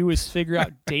able to do is figure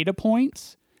out data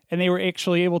points, and they were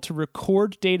actually able to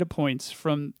record data points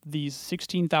from these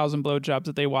 16,000 blowjobs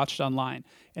that they watched online.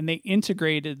 And they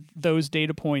integrated those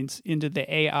data points into the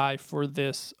AI for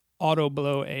this Auto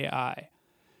Blow AI.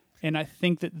 And I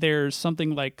think that there's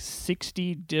something like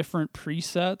 60 different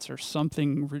presets or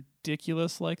something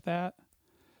ridiculous like that.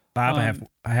 Bob,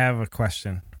 I have a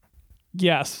question.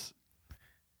 Yes.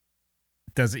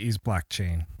 Does it use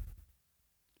blockchain?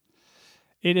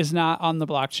 It is not on the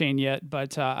blockchain yet,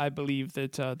 but I believe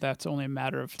that that's only a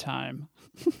matter of time.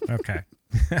 Okay.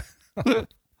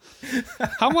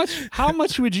 How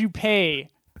much would you pay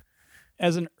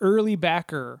as an early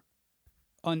backer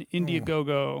on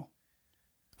Indiegogo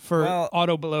for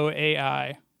Autoblow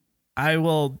AI? I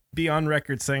will be on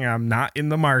record saying I'm not in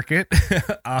the market.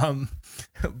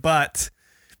 But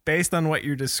based on what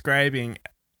you're describing,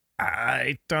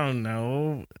 I don't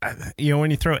know.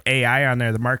 When you throw AI on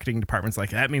there, the marketing department's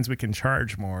like, that means we can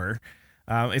charge more.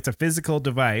 It's a physical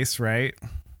device, right?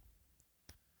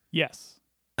 Yes.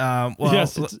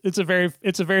 Yes, it's a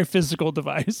very physical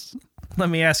device. Let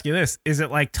me ask you this. Is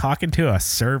it like talking to a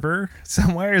server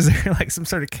somewhere? Is there like some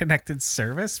sort of connected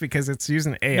service because it's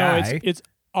using AI? No, it's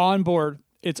onboard.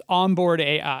 It's onboard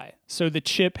AI. So the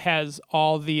chip has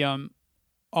all the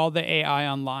AI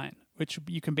online, which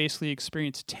you can basically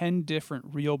experience 10 different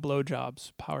real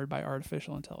blowjobs powered by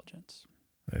artificial intelligence.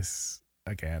 This,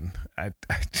 again, I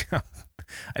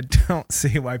don't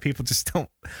see why people just don't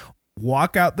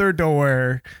walk out their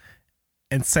door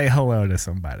and say hello to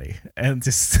somebody. And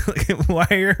just,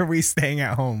 why are we staying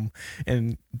at home?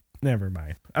 And never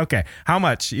mind. Okay, how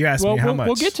much? You asked me how much.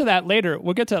 We'll get to that later.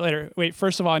 Wait,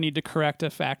 first of all, I need to correct a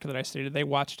fact that I stated. They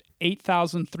watched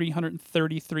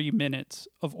 8,333 minutes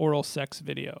of oral sex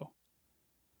video.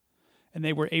 And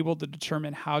they were able to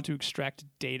determine how to extract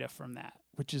data from that,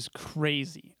 which is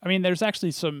crazy. I mean, there's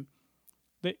actually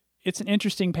it's an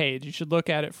interesting page. You should look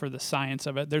at it for the science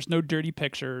of it. There's no dirty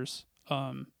pictures.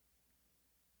 You're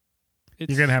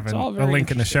going to have a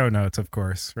link in the show notes, of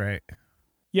course, right?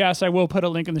 Yes, I will put a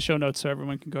link in the show notes so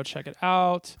everyone can go check it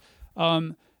out.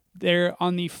 They're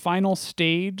on the final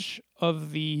stage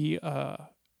of the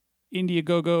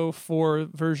Indiegogo for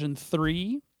version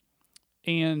 3.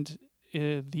 And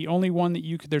the only one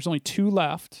that there's only 2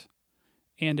 left.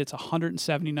 And it's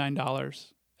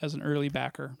 $179 as an early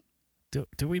backer.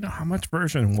 Do we know how much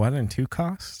version 1 and 2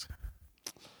 cost?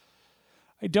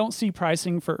 I don't see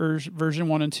pricing for version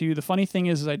 1 and 2. The funny thing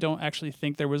is I don't actually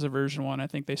think there was a version 1. I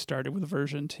think they started with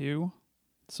version 2.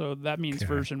 So that means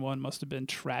version 1 must have been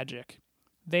tragic.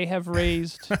 They have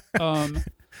raised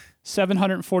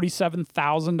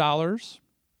 $747,000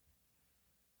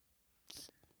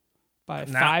 by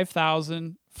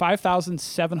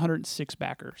 5,706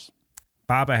 backers.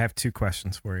 Bob, I have 2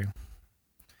 questions for you.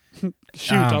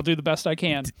 Shoot, I'll do the best I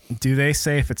can. Do they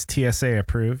say if it's TSA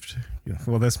approved?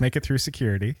 Will this make it through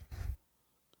security?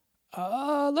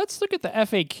 Let's look at the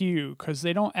FAQ because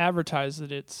they don't advertise that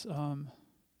it's. And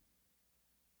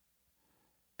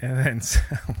then,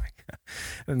 oh my God.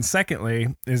 And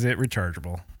secondly, is it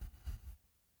rechargeable?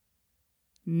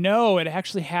 No, it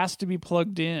actually has to be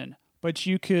plugged in. But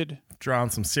you could draw on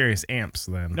some serious amps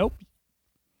then. Nope.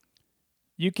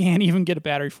 You can't even get a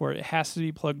battery for it. It has to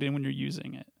be plugged in when you're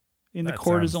using it. And the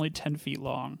cord is only 10 feet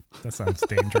long. That sounds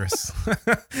dangerous.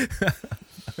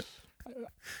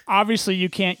 Obviously, you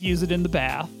can't use it in the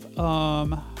bath.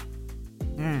 You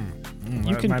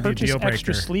can purchase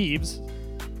extra sleeves,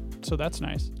 so that's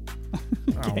nice.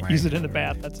 Can't use it in the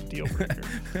bath. That's a deal breaker.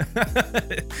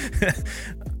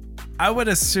 I would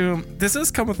assume this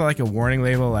does come with like a warning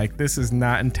label, like this is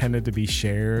not intended to be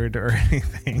shared or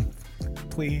anything.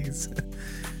 Please.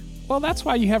 Well, that's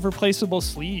why you have replaceable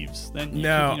sleeves. Then you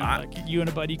and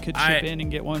a buddy could chip in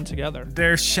and get one together.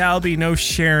 There shall be no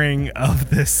sharing of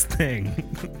this thing.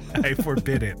 I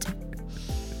forbid it.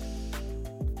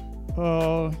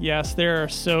 Oh yes, there are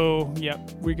so.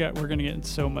 Yep, we're gonna get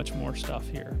so much more stuff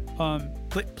here.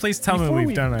 Please tell me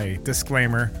we've done a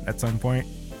disclaimer at some point.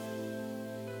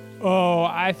 Oh,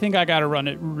 I think I got to run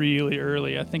it really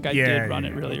early. I think I did run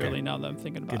it really early. Now that I'm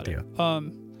thinking about it.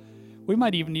 We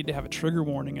might even need to have a trigger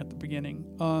warning at the beginning.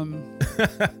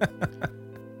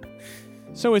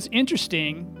 So it's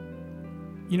interesting.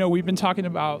 We've been talking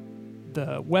about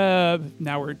the web.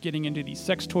 Now we're getting into these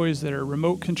sex toys that are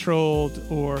remote controlled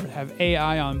or have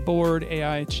AI on board,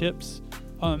 AI chips.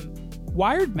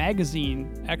 Wired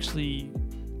magazine actually,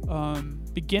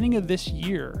 beginning of this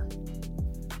year,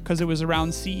 because it was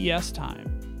around CES time.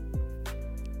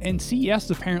 And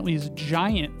CES apparently is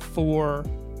giant for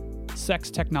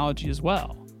sex technology as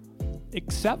well,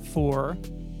 except for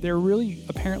they're really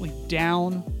apparently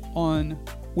down on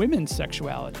women's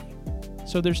sexuality.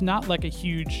 So there's not like a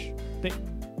huge,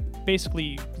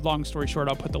 basically, long story short,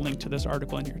 I'll put the link to this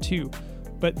article in here too,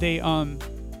 but they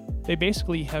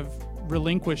basically have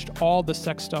relinquished all the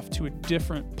sex stuff to a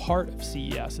different part of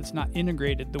CES. It's not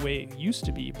integrated the way it used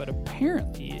to be, but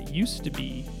apparently it used to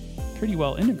be pretty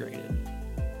well integrated.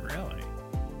 Really?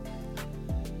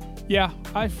 Yeah,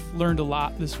 I've learned a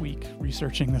lot this week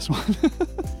researching this one.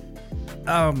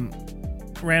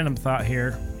 Random thought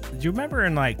here. Do you remember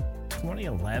in like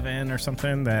 2011 or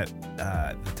something that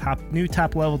the new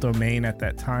top level domain at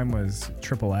that time was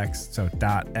XXX, so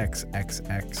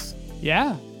 .xxx?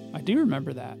 Yeah, I do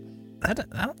remember that. I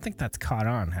don't think that's caught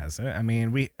on, has it? I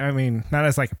mean, not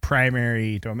as like a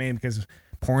primary domain, because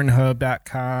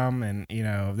Pornhub.com and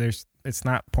it's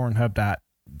not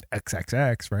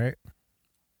Pornhub.xxx, right?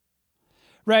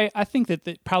 Right. I think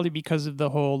that probably because of the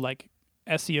whole like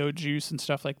SEO juice and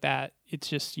stuff like that, it's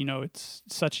just, it's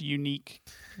such a unique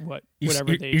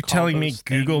whatever they You're call telling me those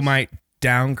Google things. might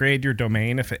downgrade your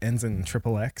domain if it ends in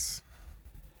XXX?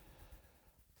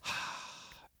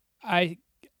 I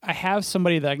have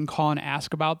somebody that I can call and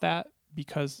ask about that,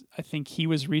 because I think he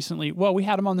was recently, we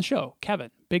had him on the show,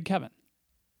 Big Kevin.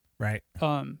 Right.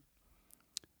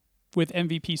 With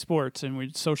MVP Sports and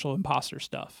with social imposter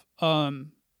stuff.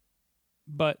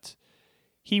 But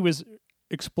he was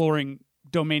exploring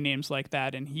domain names like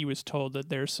that, and he was told that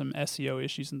there's some SEO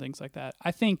issues and things like that.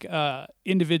 I think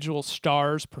individual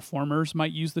stars, performers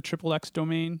might use the XXX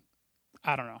domain.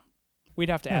 I don't know. We'd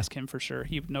have to ask him for sure.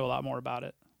 He would know a lot more about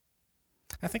it.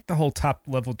 I think the whole top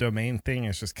level domain thing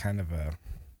is just kind of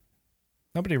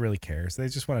nobody really cares. They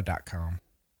just want a .com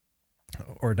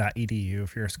or .edu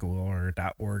if you're a school, or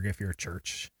 .org if you're a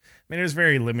church. I mean, there's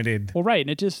very limited. Well, right.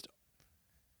 And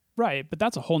right. But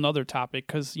that's a whole nother topic,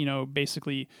 because,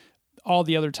 basically all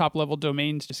the other top level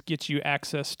domains just get you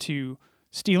access to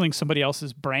stealing somebody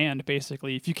else's brand.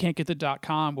 Basically, if you can't get the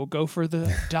 .com, we'll go for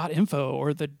the .info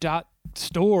or the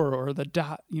 .store or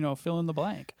the fill in the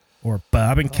blank. Or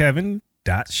Bob and Kevin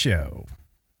 .show.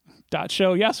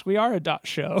 .show. Yes, we are a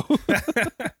 .show.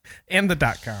 And the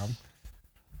 .com.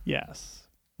 Yes.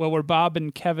 Well, we're Bob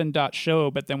and Kevin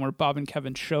 .show, but then we're Bob and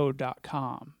Kevin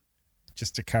show.com.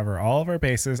 Just to cover all of our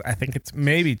bases. I think it's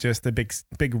maybe just a big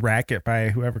racket by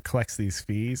whoever collects these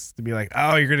fees to be like,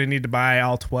 oh, you're going to need to buy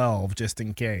all 12 just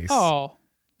in case. Oh,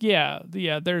 yeah.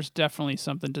 There's definitely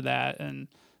something to that. And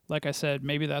like I said,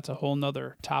 maybe that's a whole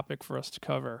nother topic for us to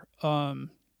cover.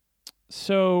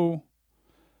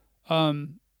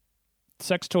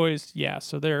 Sex toys, yeah,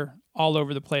 so they're all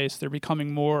over the place. They're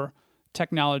becoming more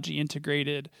technology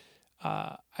integrated.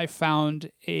 I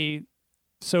found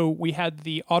so we had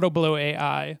the Autoblow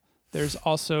AI. There's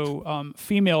also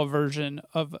female version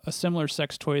of a similar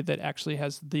sex toy that actually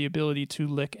has the ability to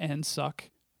lick and suck,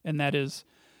 and that is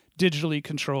digitally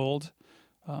controlled.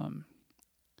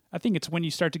 I think it's when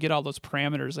you start to get all those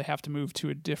parameters, they have to move to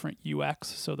a different UX,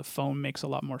 so the phone makes a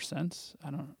lot more sense. I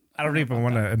don't even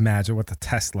want to imagine what the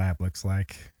test lab looks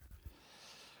like.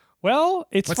 Well,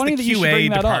 it's What's funny the that you should QA bring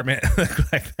that department up.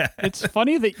 look like that? It's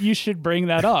funny that you should bring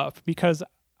that up, because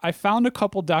I found a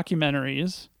couple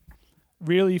documentaries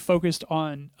really focused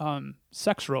on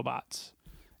sex robots.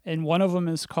 And one of them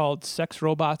is called Sex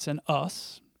Robots and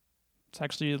Us. It's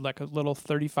actually like a little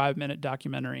 35-minute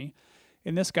documentary.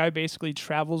 And this guy basically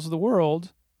travels the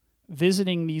world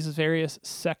visiting these various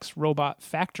sex robot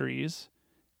factories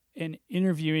and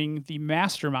interviewing the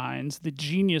masterminds, the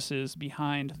geniuses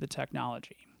behind the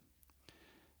technology.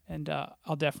 And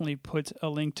I'll definitely put a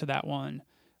link to that one.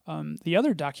 The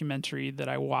other documentary that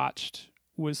I watched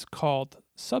was called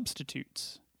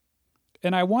Substitutes.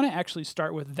 And I want to actually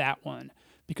start with that one,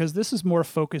 because this is more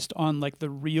focused on like the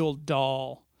real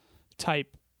doll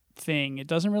type thing. It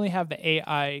doesn't really have the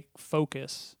AI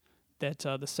focus that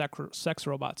the sex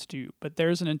robots do. But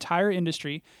there's an entire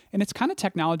industry, and it's kind of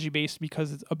technology based,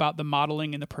 because it's about the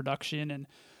modeling and the production and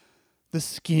the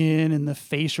skin and the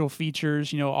facial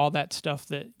features, all that stuff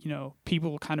that,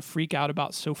 people kind of freak out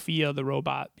about Sophia the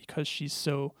robot because she's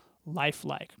so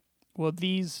lifelike. Well,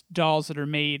 these dolls that are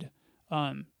made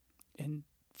and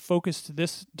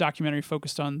this documentary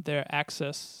focused on their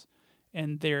access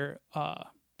and their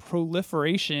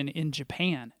proliferation in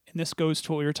Japan. And this goes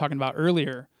to what we were talking about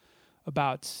earlier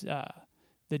about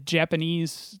the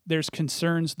Japanese. There's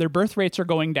concerns. Their birth rates are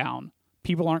going down.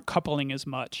 People aren't coupling as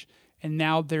much. And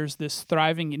now there's this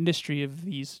thriving industry of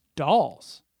these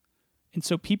dolls. And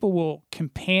so people will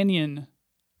companion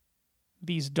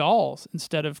these dolls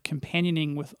instead of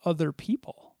companioning with other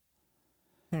people.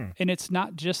 And it's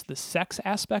not just the sex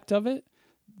aspect of it.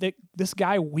 This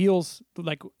guy wheels,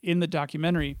 like in the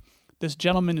documentary, this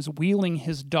gentleman is wheeling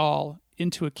his doll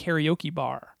into a karaoke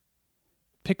bar,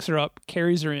 picks her up,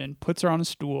 carries her in, puts her on a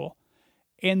stool.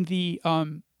 And the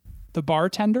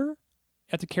bartender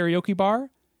at the karaoke bar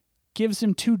gives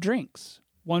him 2 drinks,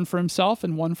 one for himself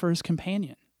and one for his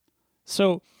companion.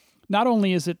 So not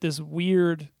only is it this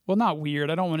weird, well, not weird,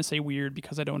 I don't want to say weird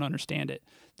because I don't understand it,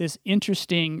 this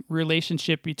interesting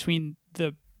relationship between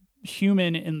the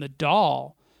human and the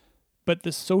doll, But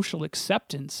the social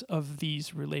acceptance of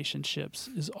these relationships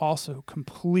is also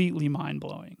completely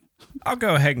mind-blowing. I'll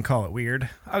go ahead and call it weird.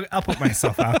 I'll put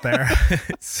myself out there.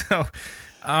 So,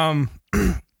 and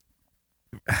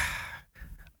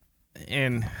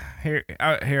here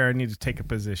I need to take a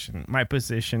position. My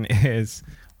position is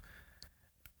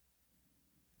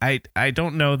I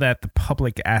don't know that the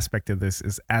public aspect of this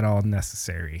is at all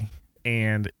necessary.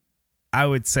 And I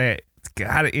would say it's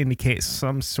got to indicate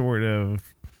some sort of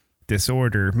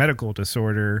disorder, medical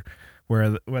disorder,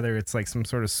 whether it's like some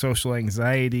sort of social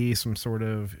anxiety, some sort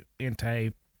of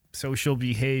anti-social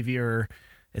behavior,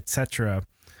 etc.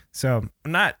 So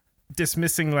I'm not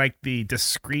dismissing like the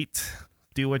discreet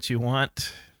do what you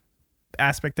want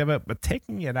aspect of it, but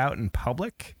taking it out in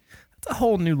public, that's a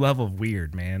whole new level of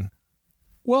weird, man.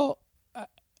 Well,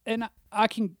 and I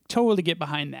can totally get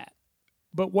behind that.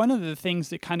 But one of the things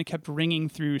that kind of kept ringing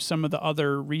through some of the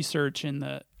other research in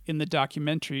the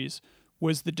documentaries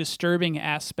was the disturbing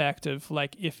aspect of,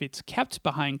 like, if it's kept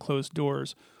behind closed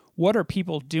doors, what are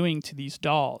people doing to these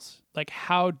dolls? Like,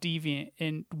 how deviant,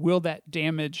 and will that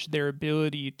damage their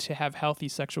ability to have healthy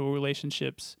sexual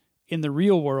relationships in the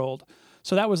real world?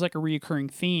 So that was like a reoccurring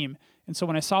theme. And so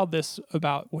when I saw this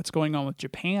about what's going on with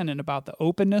Japan and about the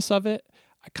openness of it,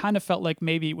 I kind of felt like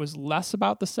maybe it was less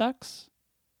about the sex,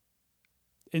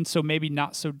 and so maybe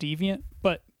not so deviant,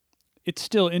 but it's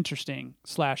still interesting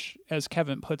 / as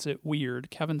Kevin puts it, weird.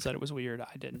 Kevin said it was weird.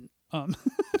 I didn't.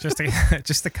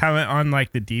 Just to comment on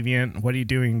like the deviant, what are you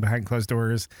doing behind closed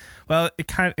doors? Well, it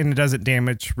doesn't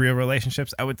damage real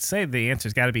relationships. I would say the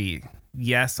answer's got to be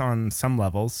yes on some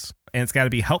levels, and it's got to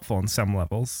be helpful on some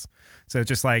levels. So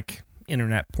just like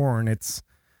internet porn, it's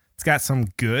got some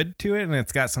good to it, and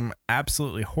it's got some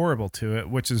absolutely horrible to it,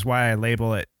 which is why I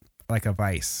label it like a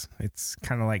vice. It's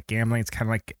kind of like gambling. It's kind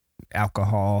of like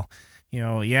alcohol.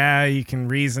 Yeah, you can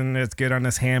reason it's good on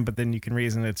this hand, but then you can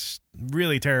reason it's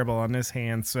really terrible on this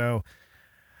hand. So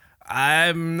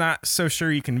I'm not so sure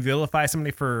you can vilify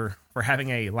somebody for having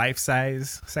a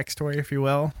life-size sex toy, if you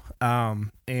will.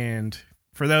 And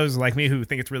for those like me who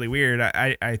think it's really weird,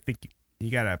 I think you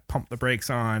got to pump the brakes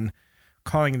on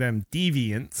calling them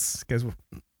deviants, because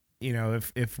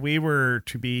if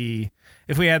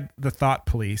we had the thought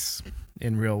police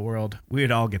in real world,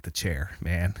 we'd all get the chair,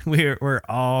 man. We're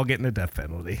all getting the death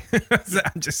penalty. So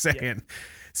I'm just saying. Yeah.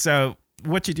 So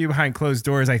what you do behind closed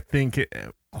doors, I think it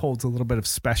holds a little bit of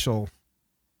special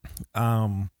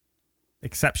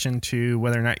exception to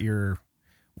whether or not you're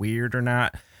weird or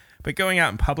not. But going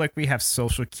out in public, we have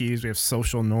social cues, we have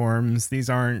social norms. These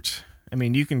aren't,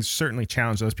 you can certainly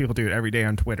challenge those. People do it every day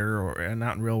on Twitter and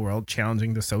out in real world,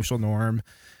 challenging the social norm.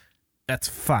 That's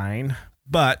fine.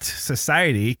 But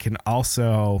society can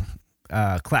also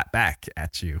clap back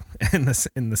at you in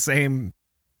the same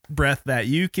breath that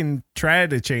you can try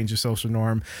to change your social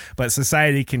norm, but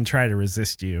society can try to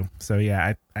resist you. So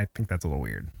yeah, I think that's a little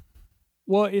weird.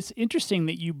 Well, it's interesting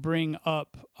that you bring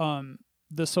up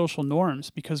the social norms,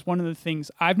 because one of the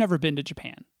things, I've never been to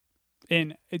Japan,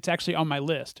 and it's actually on my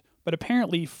list, but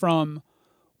apparently from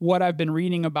what I've been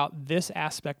reading about this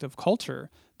aspect of culture,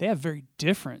 they have very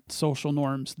different social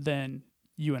norms than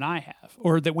you and I have,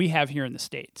 or that we have here in the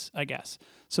States, I guess.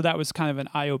 So that was kind of an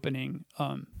eye-opening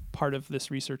part of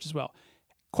this research as well.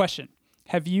 Question: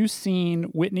 have you seen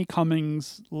Whitney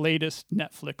Cummings' latest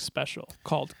Netflix special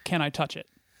called Can I Touch It?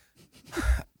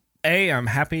 A, I'm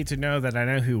happy to know that I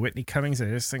know who Whitney Cummings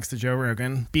is, thanks to Joe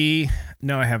Rogan. B,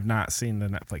 no, I have not seen the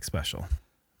Netflix special.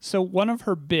 So one of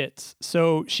her bits,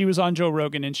 so she was on Joe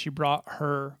Rogan and she brought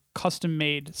her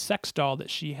custom-made sex doll that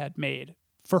she had made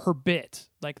for her bit.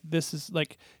 Like, this is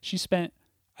like, she spent,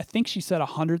 I think she said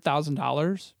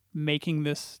 $100,000 making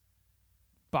this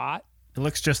bot. It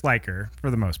looks just like her for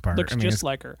the most part. Looks just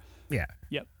like her. Yeah.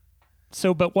 Yep.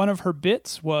 So, but one of her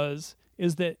bits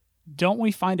is that, don't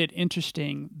we find it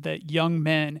interesting that young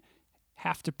men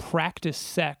have to practice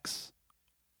sex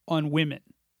on women?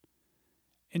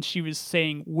 And she was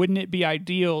saying, wouldn't it be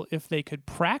ideal if they could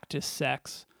practice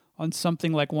sex on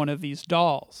something like one of these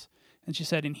dolls? And she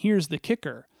said, and here's the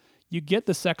kicker. You get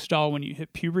the sex doll when you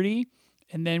hit puberty,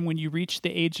 and then when you reach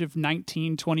the age of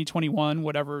 19, 20, 21,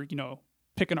 whatever,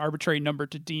 pick an arbitrary number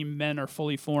to deem men are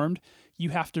fully formed,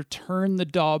 you have to turn the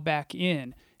doll back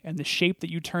in. And the shape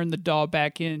that you turn the doll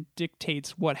back in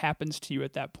dictates what happens to you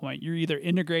at that point. You're either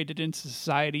integrated into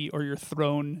society or you're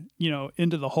thrown,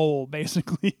 into the hole,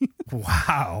 basically.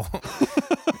 Wow.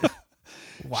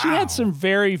 Wow. She had some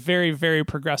very, very, very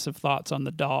progressive thoughts on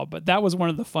the doll, but that was one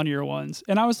of the funnier ones.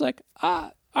 And I was like,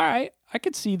 all right, I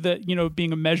could see that,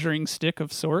 being a measuring stick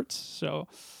of sorts. So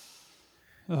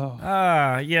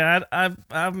Oh. Yeah,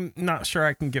 I'm not sure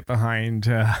I can get behind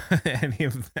any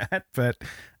of that, but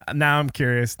now I'm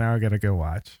curious. Now I gotta go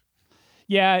watch.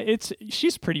 Yeah,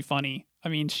 she's pretty funny. I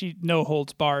mean, she no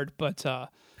holds barred, but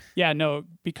yeah, no,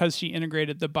 because she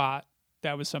integrated the bot,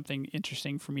 that was something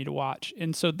interesting for me to watch.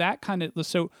 And so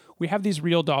so we have these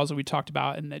real dolls that we talked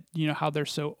about, and that, you know, how they're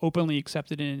so openly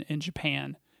accepted in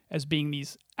Japan as being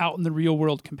these out in the real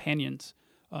world companions,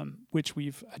 which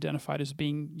we've identified as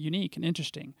being unique and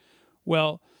interesting.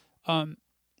 Well,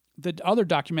 the other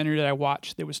documentary that I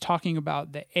watched that was talking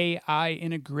about the AI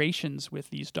integrations with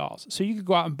these dolls. So you could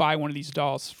go out and buy one of these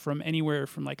dolls from anywhere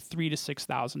from like $3,000 to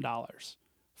 $6,000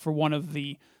 for one of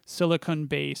the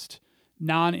silicone-based,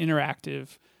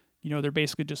 non-interactive, you know, they're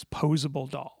basically just posable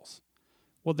dolls.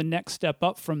 Well, the next step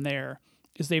up from there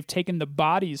is they've taken the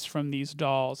bodies from these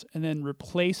dolls and then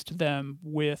replaced them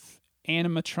with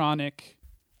animatronic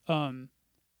and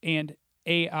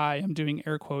AI, I'm doing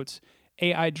air quotes,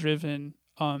 AI-driven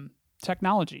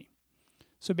technology.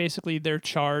 So basically they're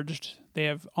charged, they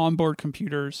have onboard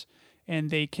computers, and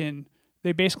they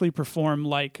basically perform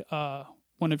like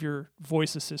one of your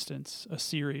voice assistants, a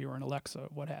Siri or an Alexa,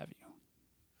 what have you.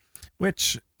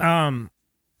 Which, you know,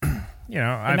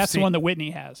 and that's the one that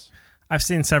Whitney has. I've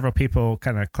seen several people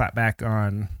kind of clap back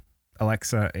on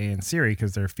Alexa and Siri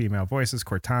because they're female voices.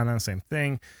 Cortana, same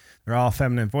thing. They're all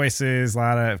feminine voices. A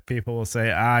lot of people will say,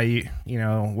 you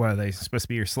know, what are they supposed to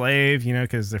be your slave? You know,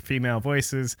 because they're female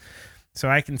voices. So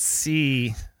I can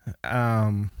see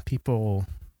people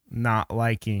not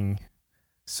liking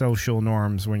social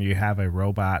norms when you have a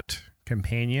robot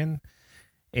companion,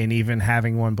 and even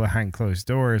having one behind closed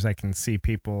doors. I can see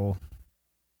people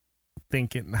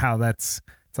thinking how it's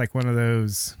like one of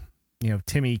those, you know,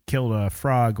 Timmy killed a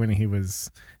frog when he was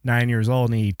 9 years old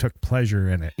and he took pleasure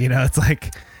in it. You know, it's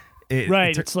like,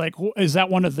 it's like, is that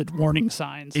one of the warning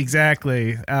signs?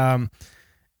 Exactly. And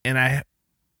I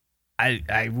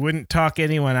wouldn't talk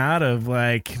anyone out of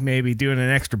like maybe doing an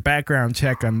extra background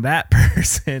check on that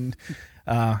person.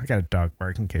 I got a dog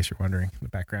bark in case you're wondering in the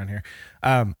background here.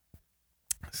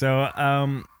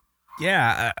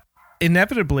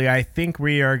 Inevitably, I think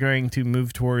we are going to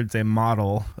move towards a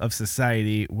model of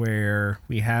society where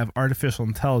we have artificial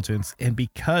intelligence, and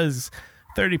because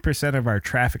 30% of our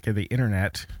traffic of the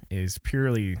internet is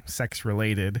purely sex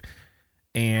related,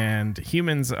 and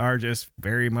humans are just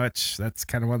very much, that's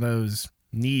kind of one of those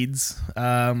needs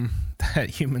that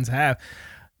humans have.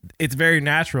 It's very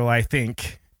natural, I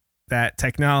think, that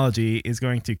technology is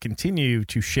going to continue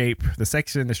to shape the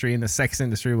sex industry, and the sex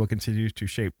industry will continue to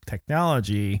shape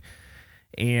technology.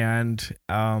 And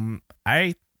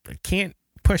I can't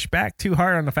push back too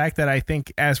hard on the fact that I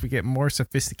think as we get more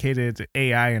sophisticated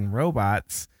AI and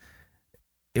robots,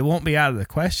 it won't be out of the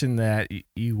question that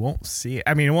you won't see it.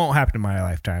 I mean, it won't happen in my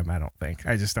lifetime, I don't think.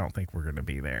 I just don't think we're going to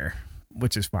be there,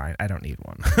 which is fine. I don't need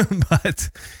one. But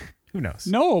who knows?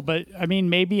 No, but I mean,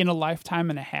 maybe in a lifetime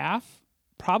and a half,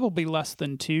 probably less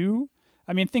than 2.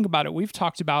 I mean, think about it. We've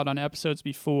talked about on episodes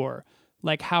before,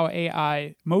 like how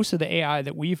AI, most of the AI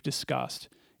that we've discussed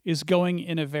is going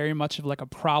in a very much of like a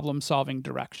problem-solving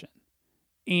direction.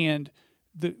 And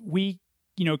we,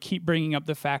 you know, keep bringing up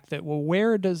the fact that, well,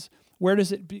 where does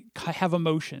it have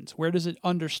emotions? Where does it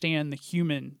understand the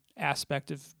human aspect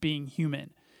of being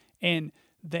human? And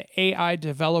the AI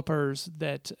developers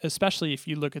that, especially if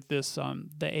you look at this,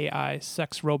 the AI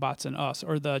Sex Robots and Us,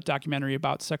 or the documentary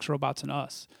about Sex Robots and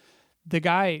Us, the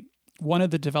guy, one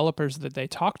of the developers that they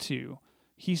talked to,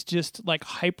 he's just like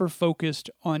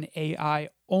hyper-focused on AI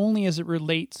only as it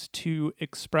relates to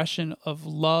expression of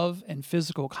love and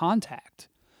physical contact.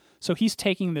 So he's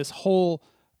taking this whole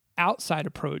outside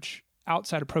approach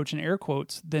in air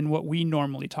quotes, than what we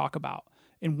normally talk about.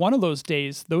 And one of those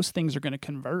days, those things are going to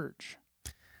converge.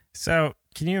 So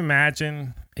can you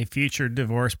imagine a future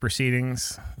divorce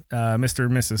proceedings? Mr.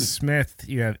 and Mrs. Smith,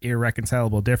 you have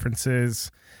irreconcilable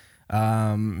differences.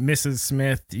 Mrs.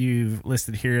 Smith, you've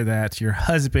listed here that your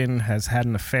husband has had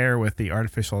an affair with the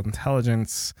artificial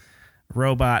intelligence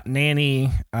robot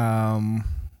nanny.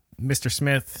 Mr.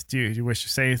 Smith, do you wish to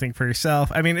say anything for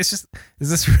yourself? I mean, it's just, is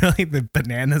this really the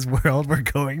bananas world we're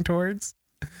going towards?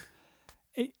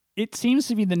 It seems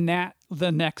to be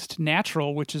the next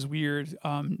natural, which is weird,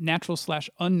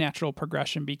 natural/unnatural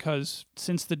progression, because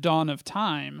since the dawn of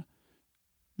time,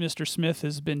 Mr. Smith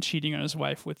has been cheating on his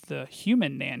wife with the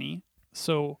human nanny.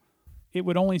 So it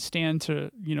would only stand to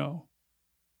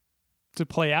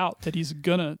play out that he's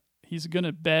gonna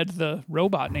bed the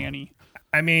robot nanny.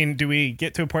 I mean, do we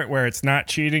get to a point where it's not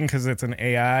cheating because it's an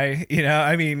AI? You know,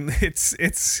 I mean,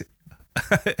 it's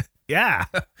yeah.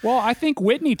 Well, I think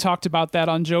Whitney talked about that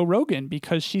on Joe Rogan,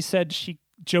 because she said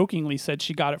jokingly said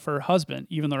she got it for her husband,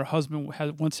 even though her husband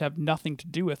wants to have nothing to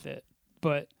do with it.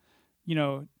 But,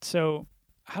 so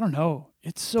I don't know.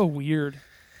 It's so weird.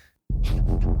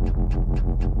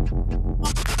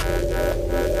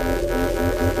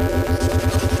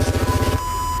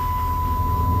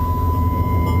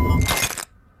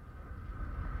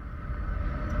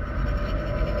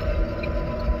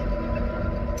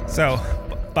 So,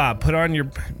 Bob, put on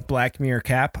your Black Mirror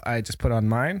cap. I just put on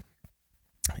mine.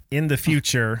 In the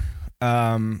future,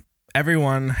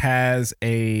 everyone has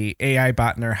a AI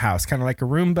bot in their house, kind of like a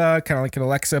Roomba, kind of like an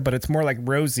Alexa, but it's more like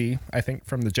Rosie, I think,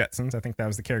 from the Jetsons. I think that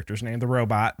was the character's name, the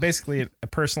robot. Basically, a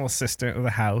personal assistant of the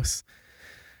house.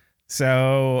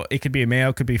 So it could be a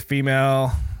male, could be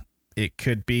female. It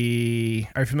could be...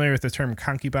 Are you familiar with the term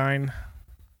concubine?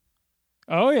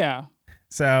 Oh, yeah.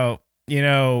 So,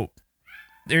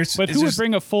 But who would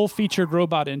bring a full-featured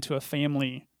robot into a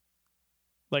family?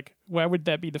 Like, why would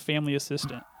that be the family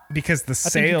assistant? Because the I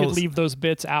think you could leave those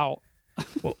bits out.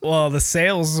 well, the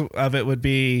sales of it would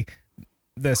be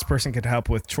this person could help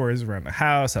with chores around the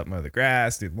house, help mow the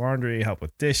grass, do laundry, help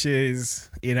with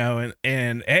dishes,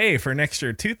 and hey, for an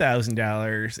extra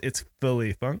 $2,000, it's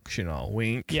fully functional.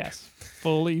 Wink. Yes,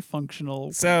 fully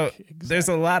functional. So wink. Exactly. There's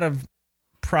a lot of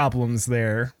problems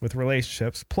there with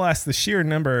relationships, plus the sheer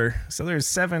number. So there's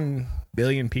 7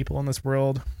 billion people in this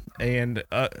world, and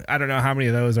I don't know how many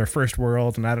of those are first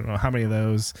world, and I don't know how many of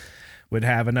those would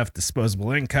have enough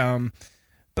disposable income,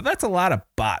 but that's a lot of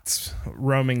bots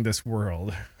roaming this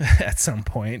world at some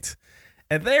point.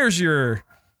 And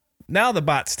now the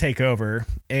bots take over,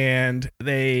 and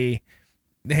they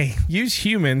use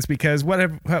humans, because what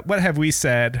have we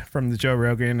said from the Joe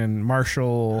Rogan and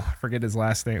Marshall, forget his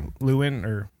last name,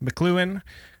 McLuhan?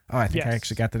 Oh, I think I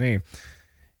actually got the name.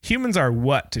 Humans are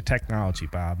what to technology,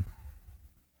 Bob?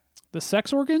 The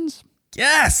sex organs?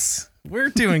 Yes, we're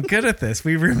doing good at this.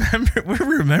 We're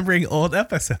remembering old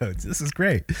episodes. This is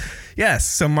great. Yes,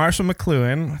 so Marshall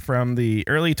McLuhan from the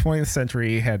early 20th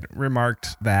century had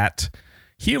remarked that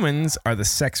humans are the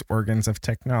sex organs of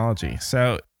technology.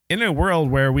 So in a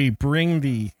world where we bring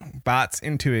the bots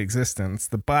into existence,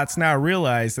 the bots now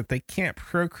realize that they can't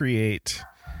procreate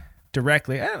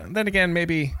directly. Then again,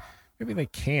 maybe they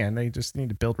can. They just need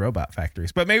to build robot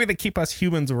factories. But maybe they keep us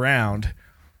humans around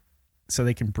so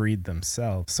they can breed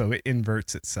themselves. So it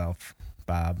inverts itself,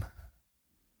 Bob.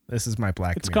 This is my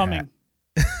Black Mirror coming.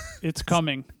 hat. It's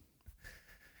coming.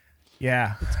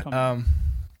 Yeah. It's coming.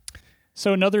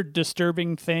 So another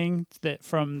disturbing thing that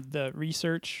from the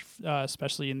research,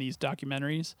 especially in these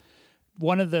documentaries,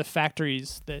 one of the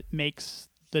factories that makes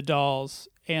the dolls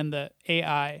and the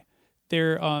AI,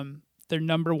 their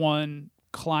number one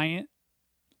client,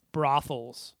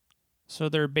 brothels. So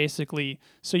they're basically,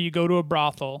 so you go to a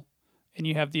brothel and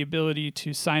you have the ability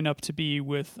to sign up to be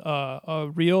with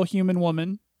a real human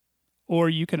woman, or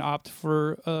you can opt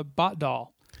for a bot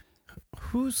doll.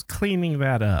 Who's cleaning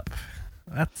that up?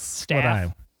 That's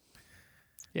staff.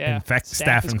 What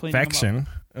Staff infection.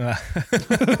 I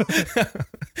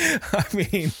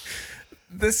mean,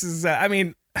 this is,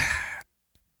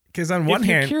 because on one hand, if hand,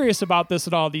 you're curious about this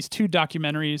at all, these two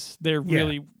documentaries, they're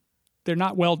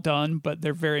not well done, but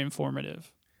they're very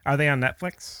informative. Are they on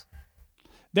Netflix?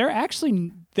 They're at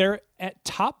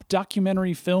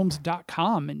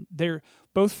topdocumentaryfilms.com, and they're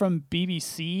both from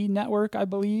BBC Network, I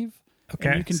believe. Okay.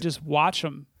 And you can just watch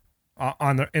them.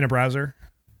 In a browser?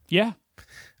 Yeah.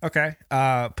 Okay.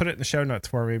 Put it in the show notes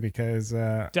for me, because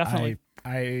definitely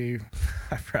I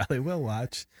probably will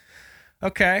watch.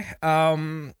 Okay.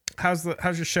 How's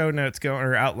your show notes going,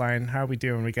 or outline? How are we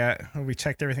doing? Have we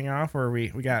checked everything off, or we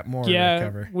got more to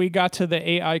cover? We got to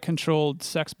the AI controlled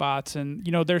sex bots, and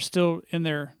they're still in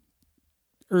their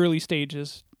early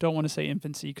stages. Don't want to say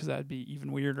infancy, because that'd be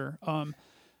even weirder.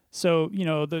 So,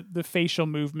 the facial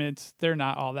movements, they're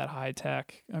not all that high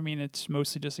tech. I mean, it's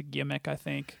mostly just a gimmick, I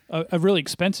think. A really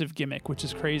expensive gimmick, which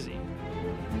is crazy.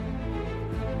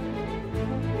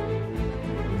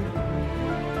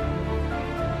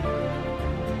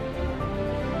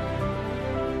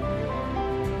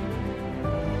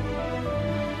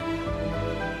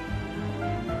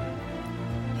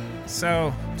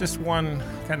 So, just one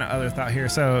kind of other thought here.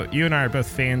 So, you and I are both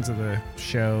fans of the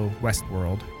show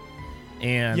Westworld.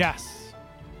 And yes,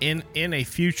 in a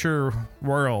future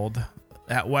world,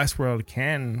 that Westworld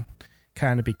can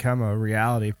kind of become a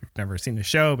reality. If you've never seen the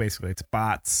show, basically it's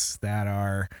bots that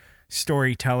are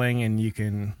storytelling, and you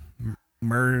can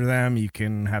murder them, you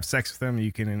can have sex with them,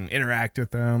 you can interact with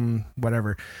them,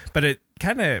 whatever. But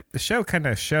the show kind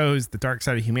of shows the dark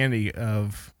side of humanity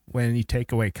of when you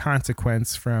take away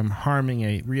consequence from harming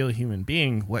a real human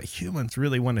being. What humans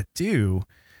really want to do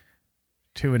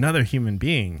to another human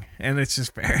being, and it's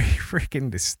just very freaking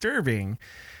disturbing.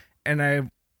 And I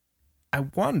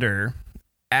wonder,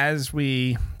 as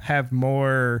we have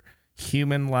more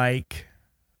human-like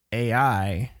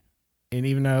AI, and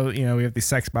even though, you know, we have these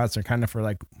sex bots are kind of for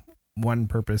like one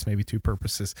purpose, maybe two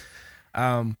purposes,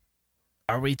 are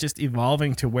we just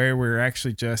evolving to where we're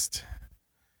actually just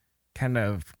kind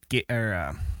of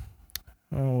becoming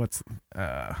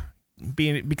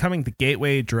the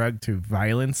gateway drug to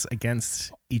violence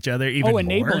against each other even more?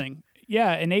 Enabling.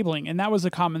 Yeah, enabling. And that was a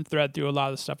common thread through a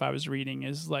lot of the stuff I was reading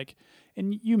is like,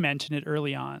 and you mentioned it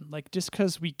early on, like just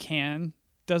because we can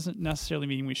doesn't necessarily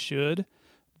mean we should,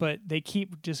 but they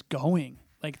keep just going.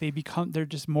 Like they're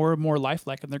just more and more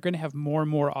lifelike, and they're going to have more and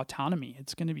more autonomy.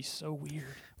 It's going to be so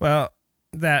weird. Well,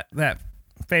 that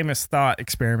famous thought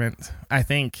experiment, I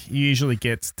think, usually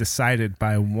gets decided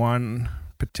by one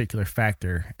particular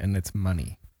factor, and it's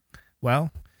money.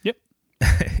 Well, yep.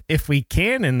 If we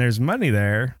can and there's money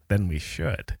there, then we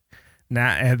should.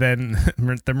 And then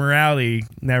the morality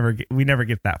we never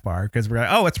get that far because we're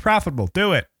like, oh, it's profitable,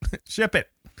 do it, ship it.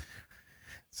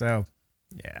 So,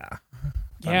 yeah.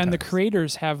 Yeah, and the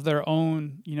creators have their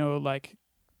own, you know, like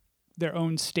their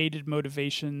own stated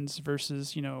motivations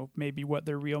versus, you know, maybe what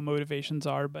their real motivations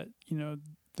are. But, you know,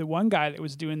 the one guy that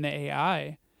was doing the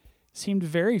AI seemed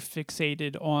very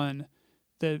fixated on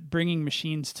the bringing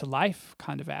machines to life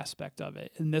kind of aspect of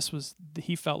it. And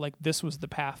he felt like this was the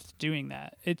path to doing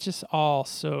that. It's just all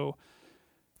so,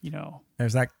 you know.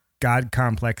 There's that God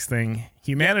complex thing.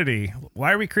 Humanity,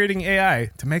 why are we creating AI?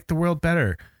 To make the world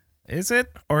better. Is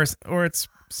it? Or it's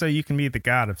so you can be the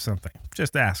god of something?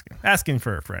 Just asking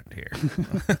for a friend here.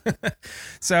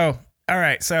 So, all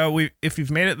right. So if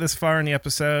you've made it this far in the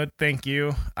episode, thank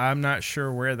you. I'm not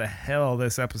sure where the hell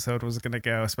this episode was going to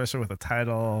go, especially with a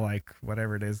title like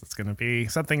whatever it is it's going to be.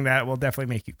 Something that will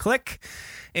definitely make you click.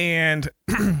 And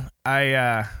it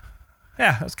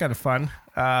was kind of fun.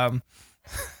 What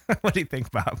do you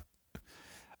think, Bob?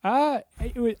 I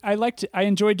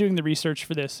enjoyed doing the research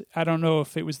for this. I don't know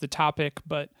if it was the topic,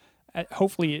 but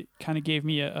hopefully it kind of gave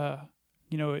me it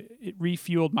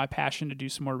refueled my passion to do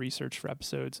some more research for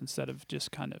episodes instead of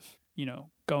just kind of, you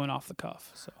know, going off the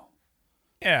cuff. So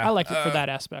yeah, I liked it for that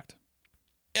aspect.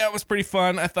 Yeah, it was pretty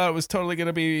fun. I thought it was totally going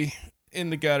to be in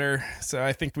the gutter. So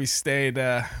I think we stayed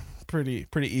pretty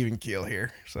even keel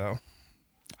here. So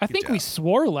I think we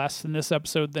swore less in this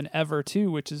episode than ever too,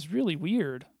 which is really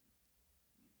weird.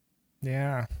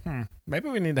 Yeah. Maybe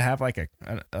we need to have like a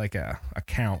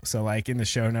count. So like in the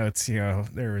show notes, you know,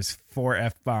 there was 4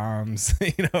 F-bombs,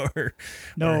 you know,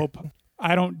 Nope.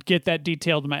 I don't get that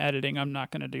detailed in my editing. I'm not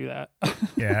going to do that.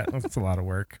 Yeah, that's a lot of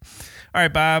work. All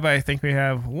right, Bob, I think we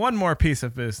have one more piece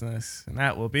of business, and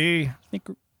that will be... I think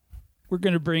we're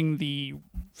going to bring the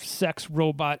sex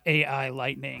robot AI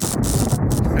lightning.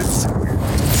 That's so weird.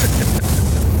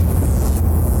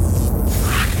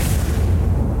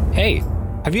 Hey,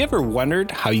 have you ever wondered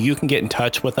how you can get in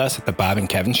touch with us at the Bob and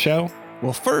Kevin Show?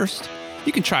 Well, first,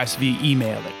 you can try us via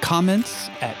email at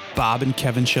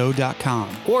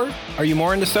comments@bobandkevinshow.com. Or are you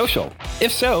more into social?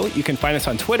 If so, you can find us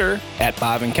on Twitter at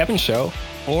Bob and Kevin Show.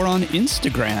 Or on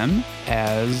Instagram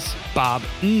as Bob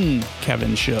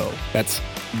Kevin Show. That's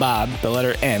Bob, the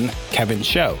letter N, Kevin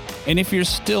Show. And if you're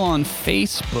still on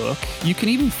Facebook, you can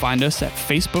even find us at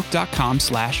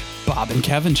facebook.com/Bob and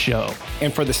Kevin Show.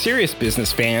 And for the serious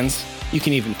business fans, you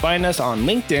can even find us on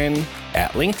LinkedIn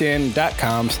at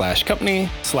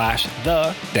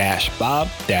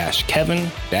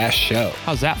linkedin.com/company/the-Bob-Kevin-Show.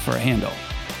 How's that for a handle?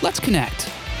 Let's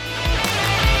connect.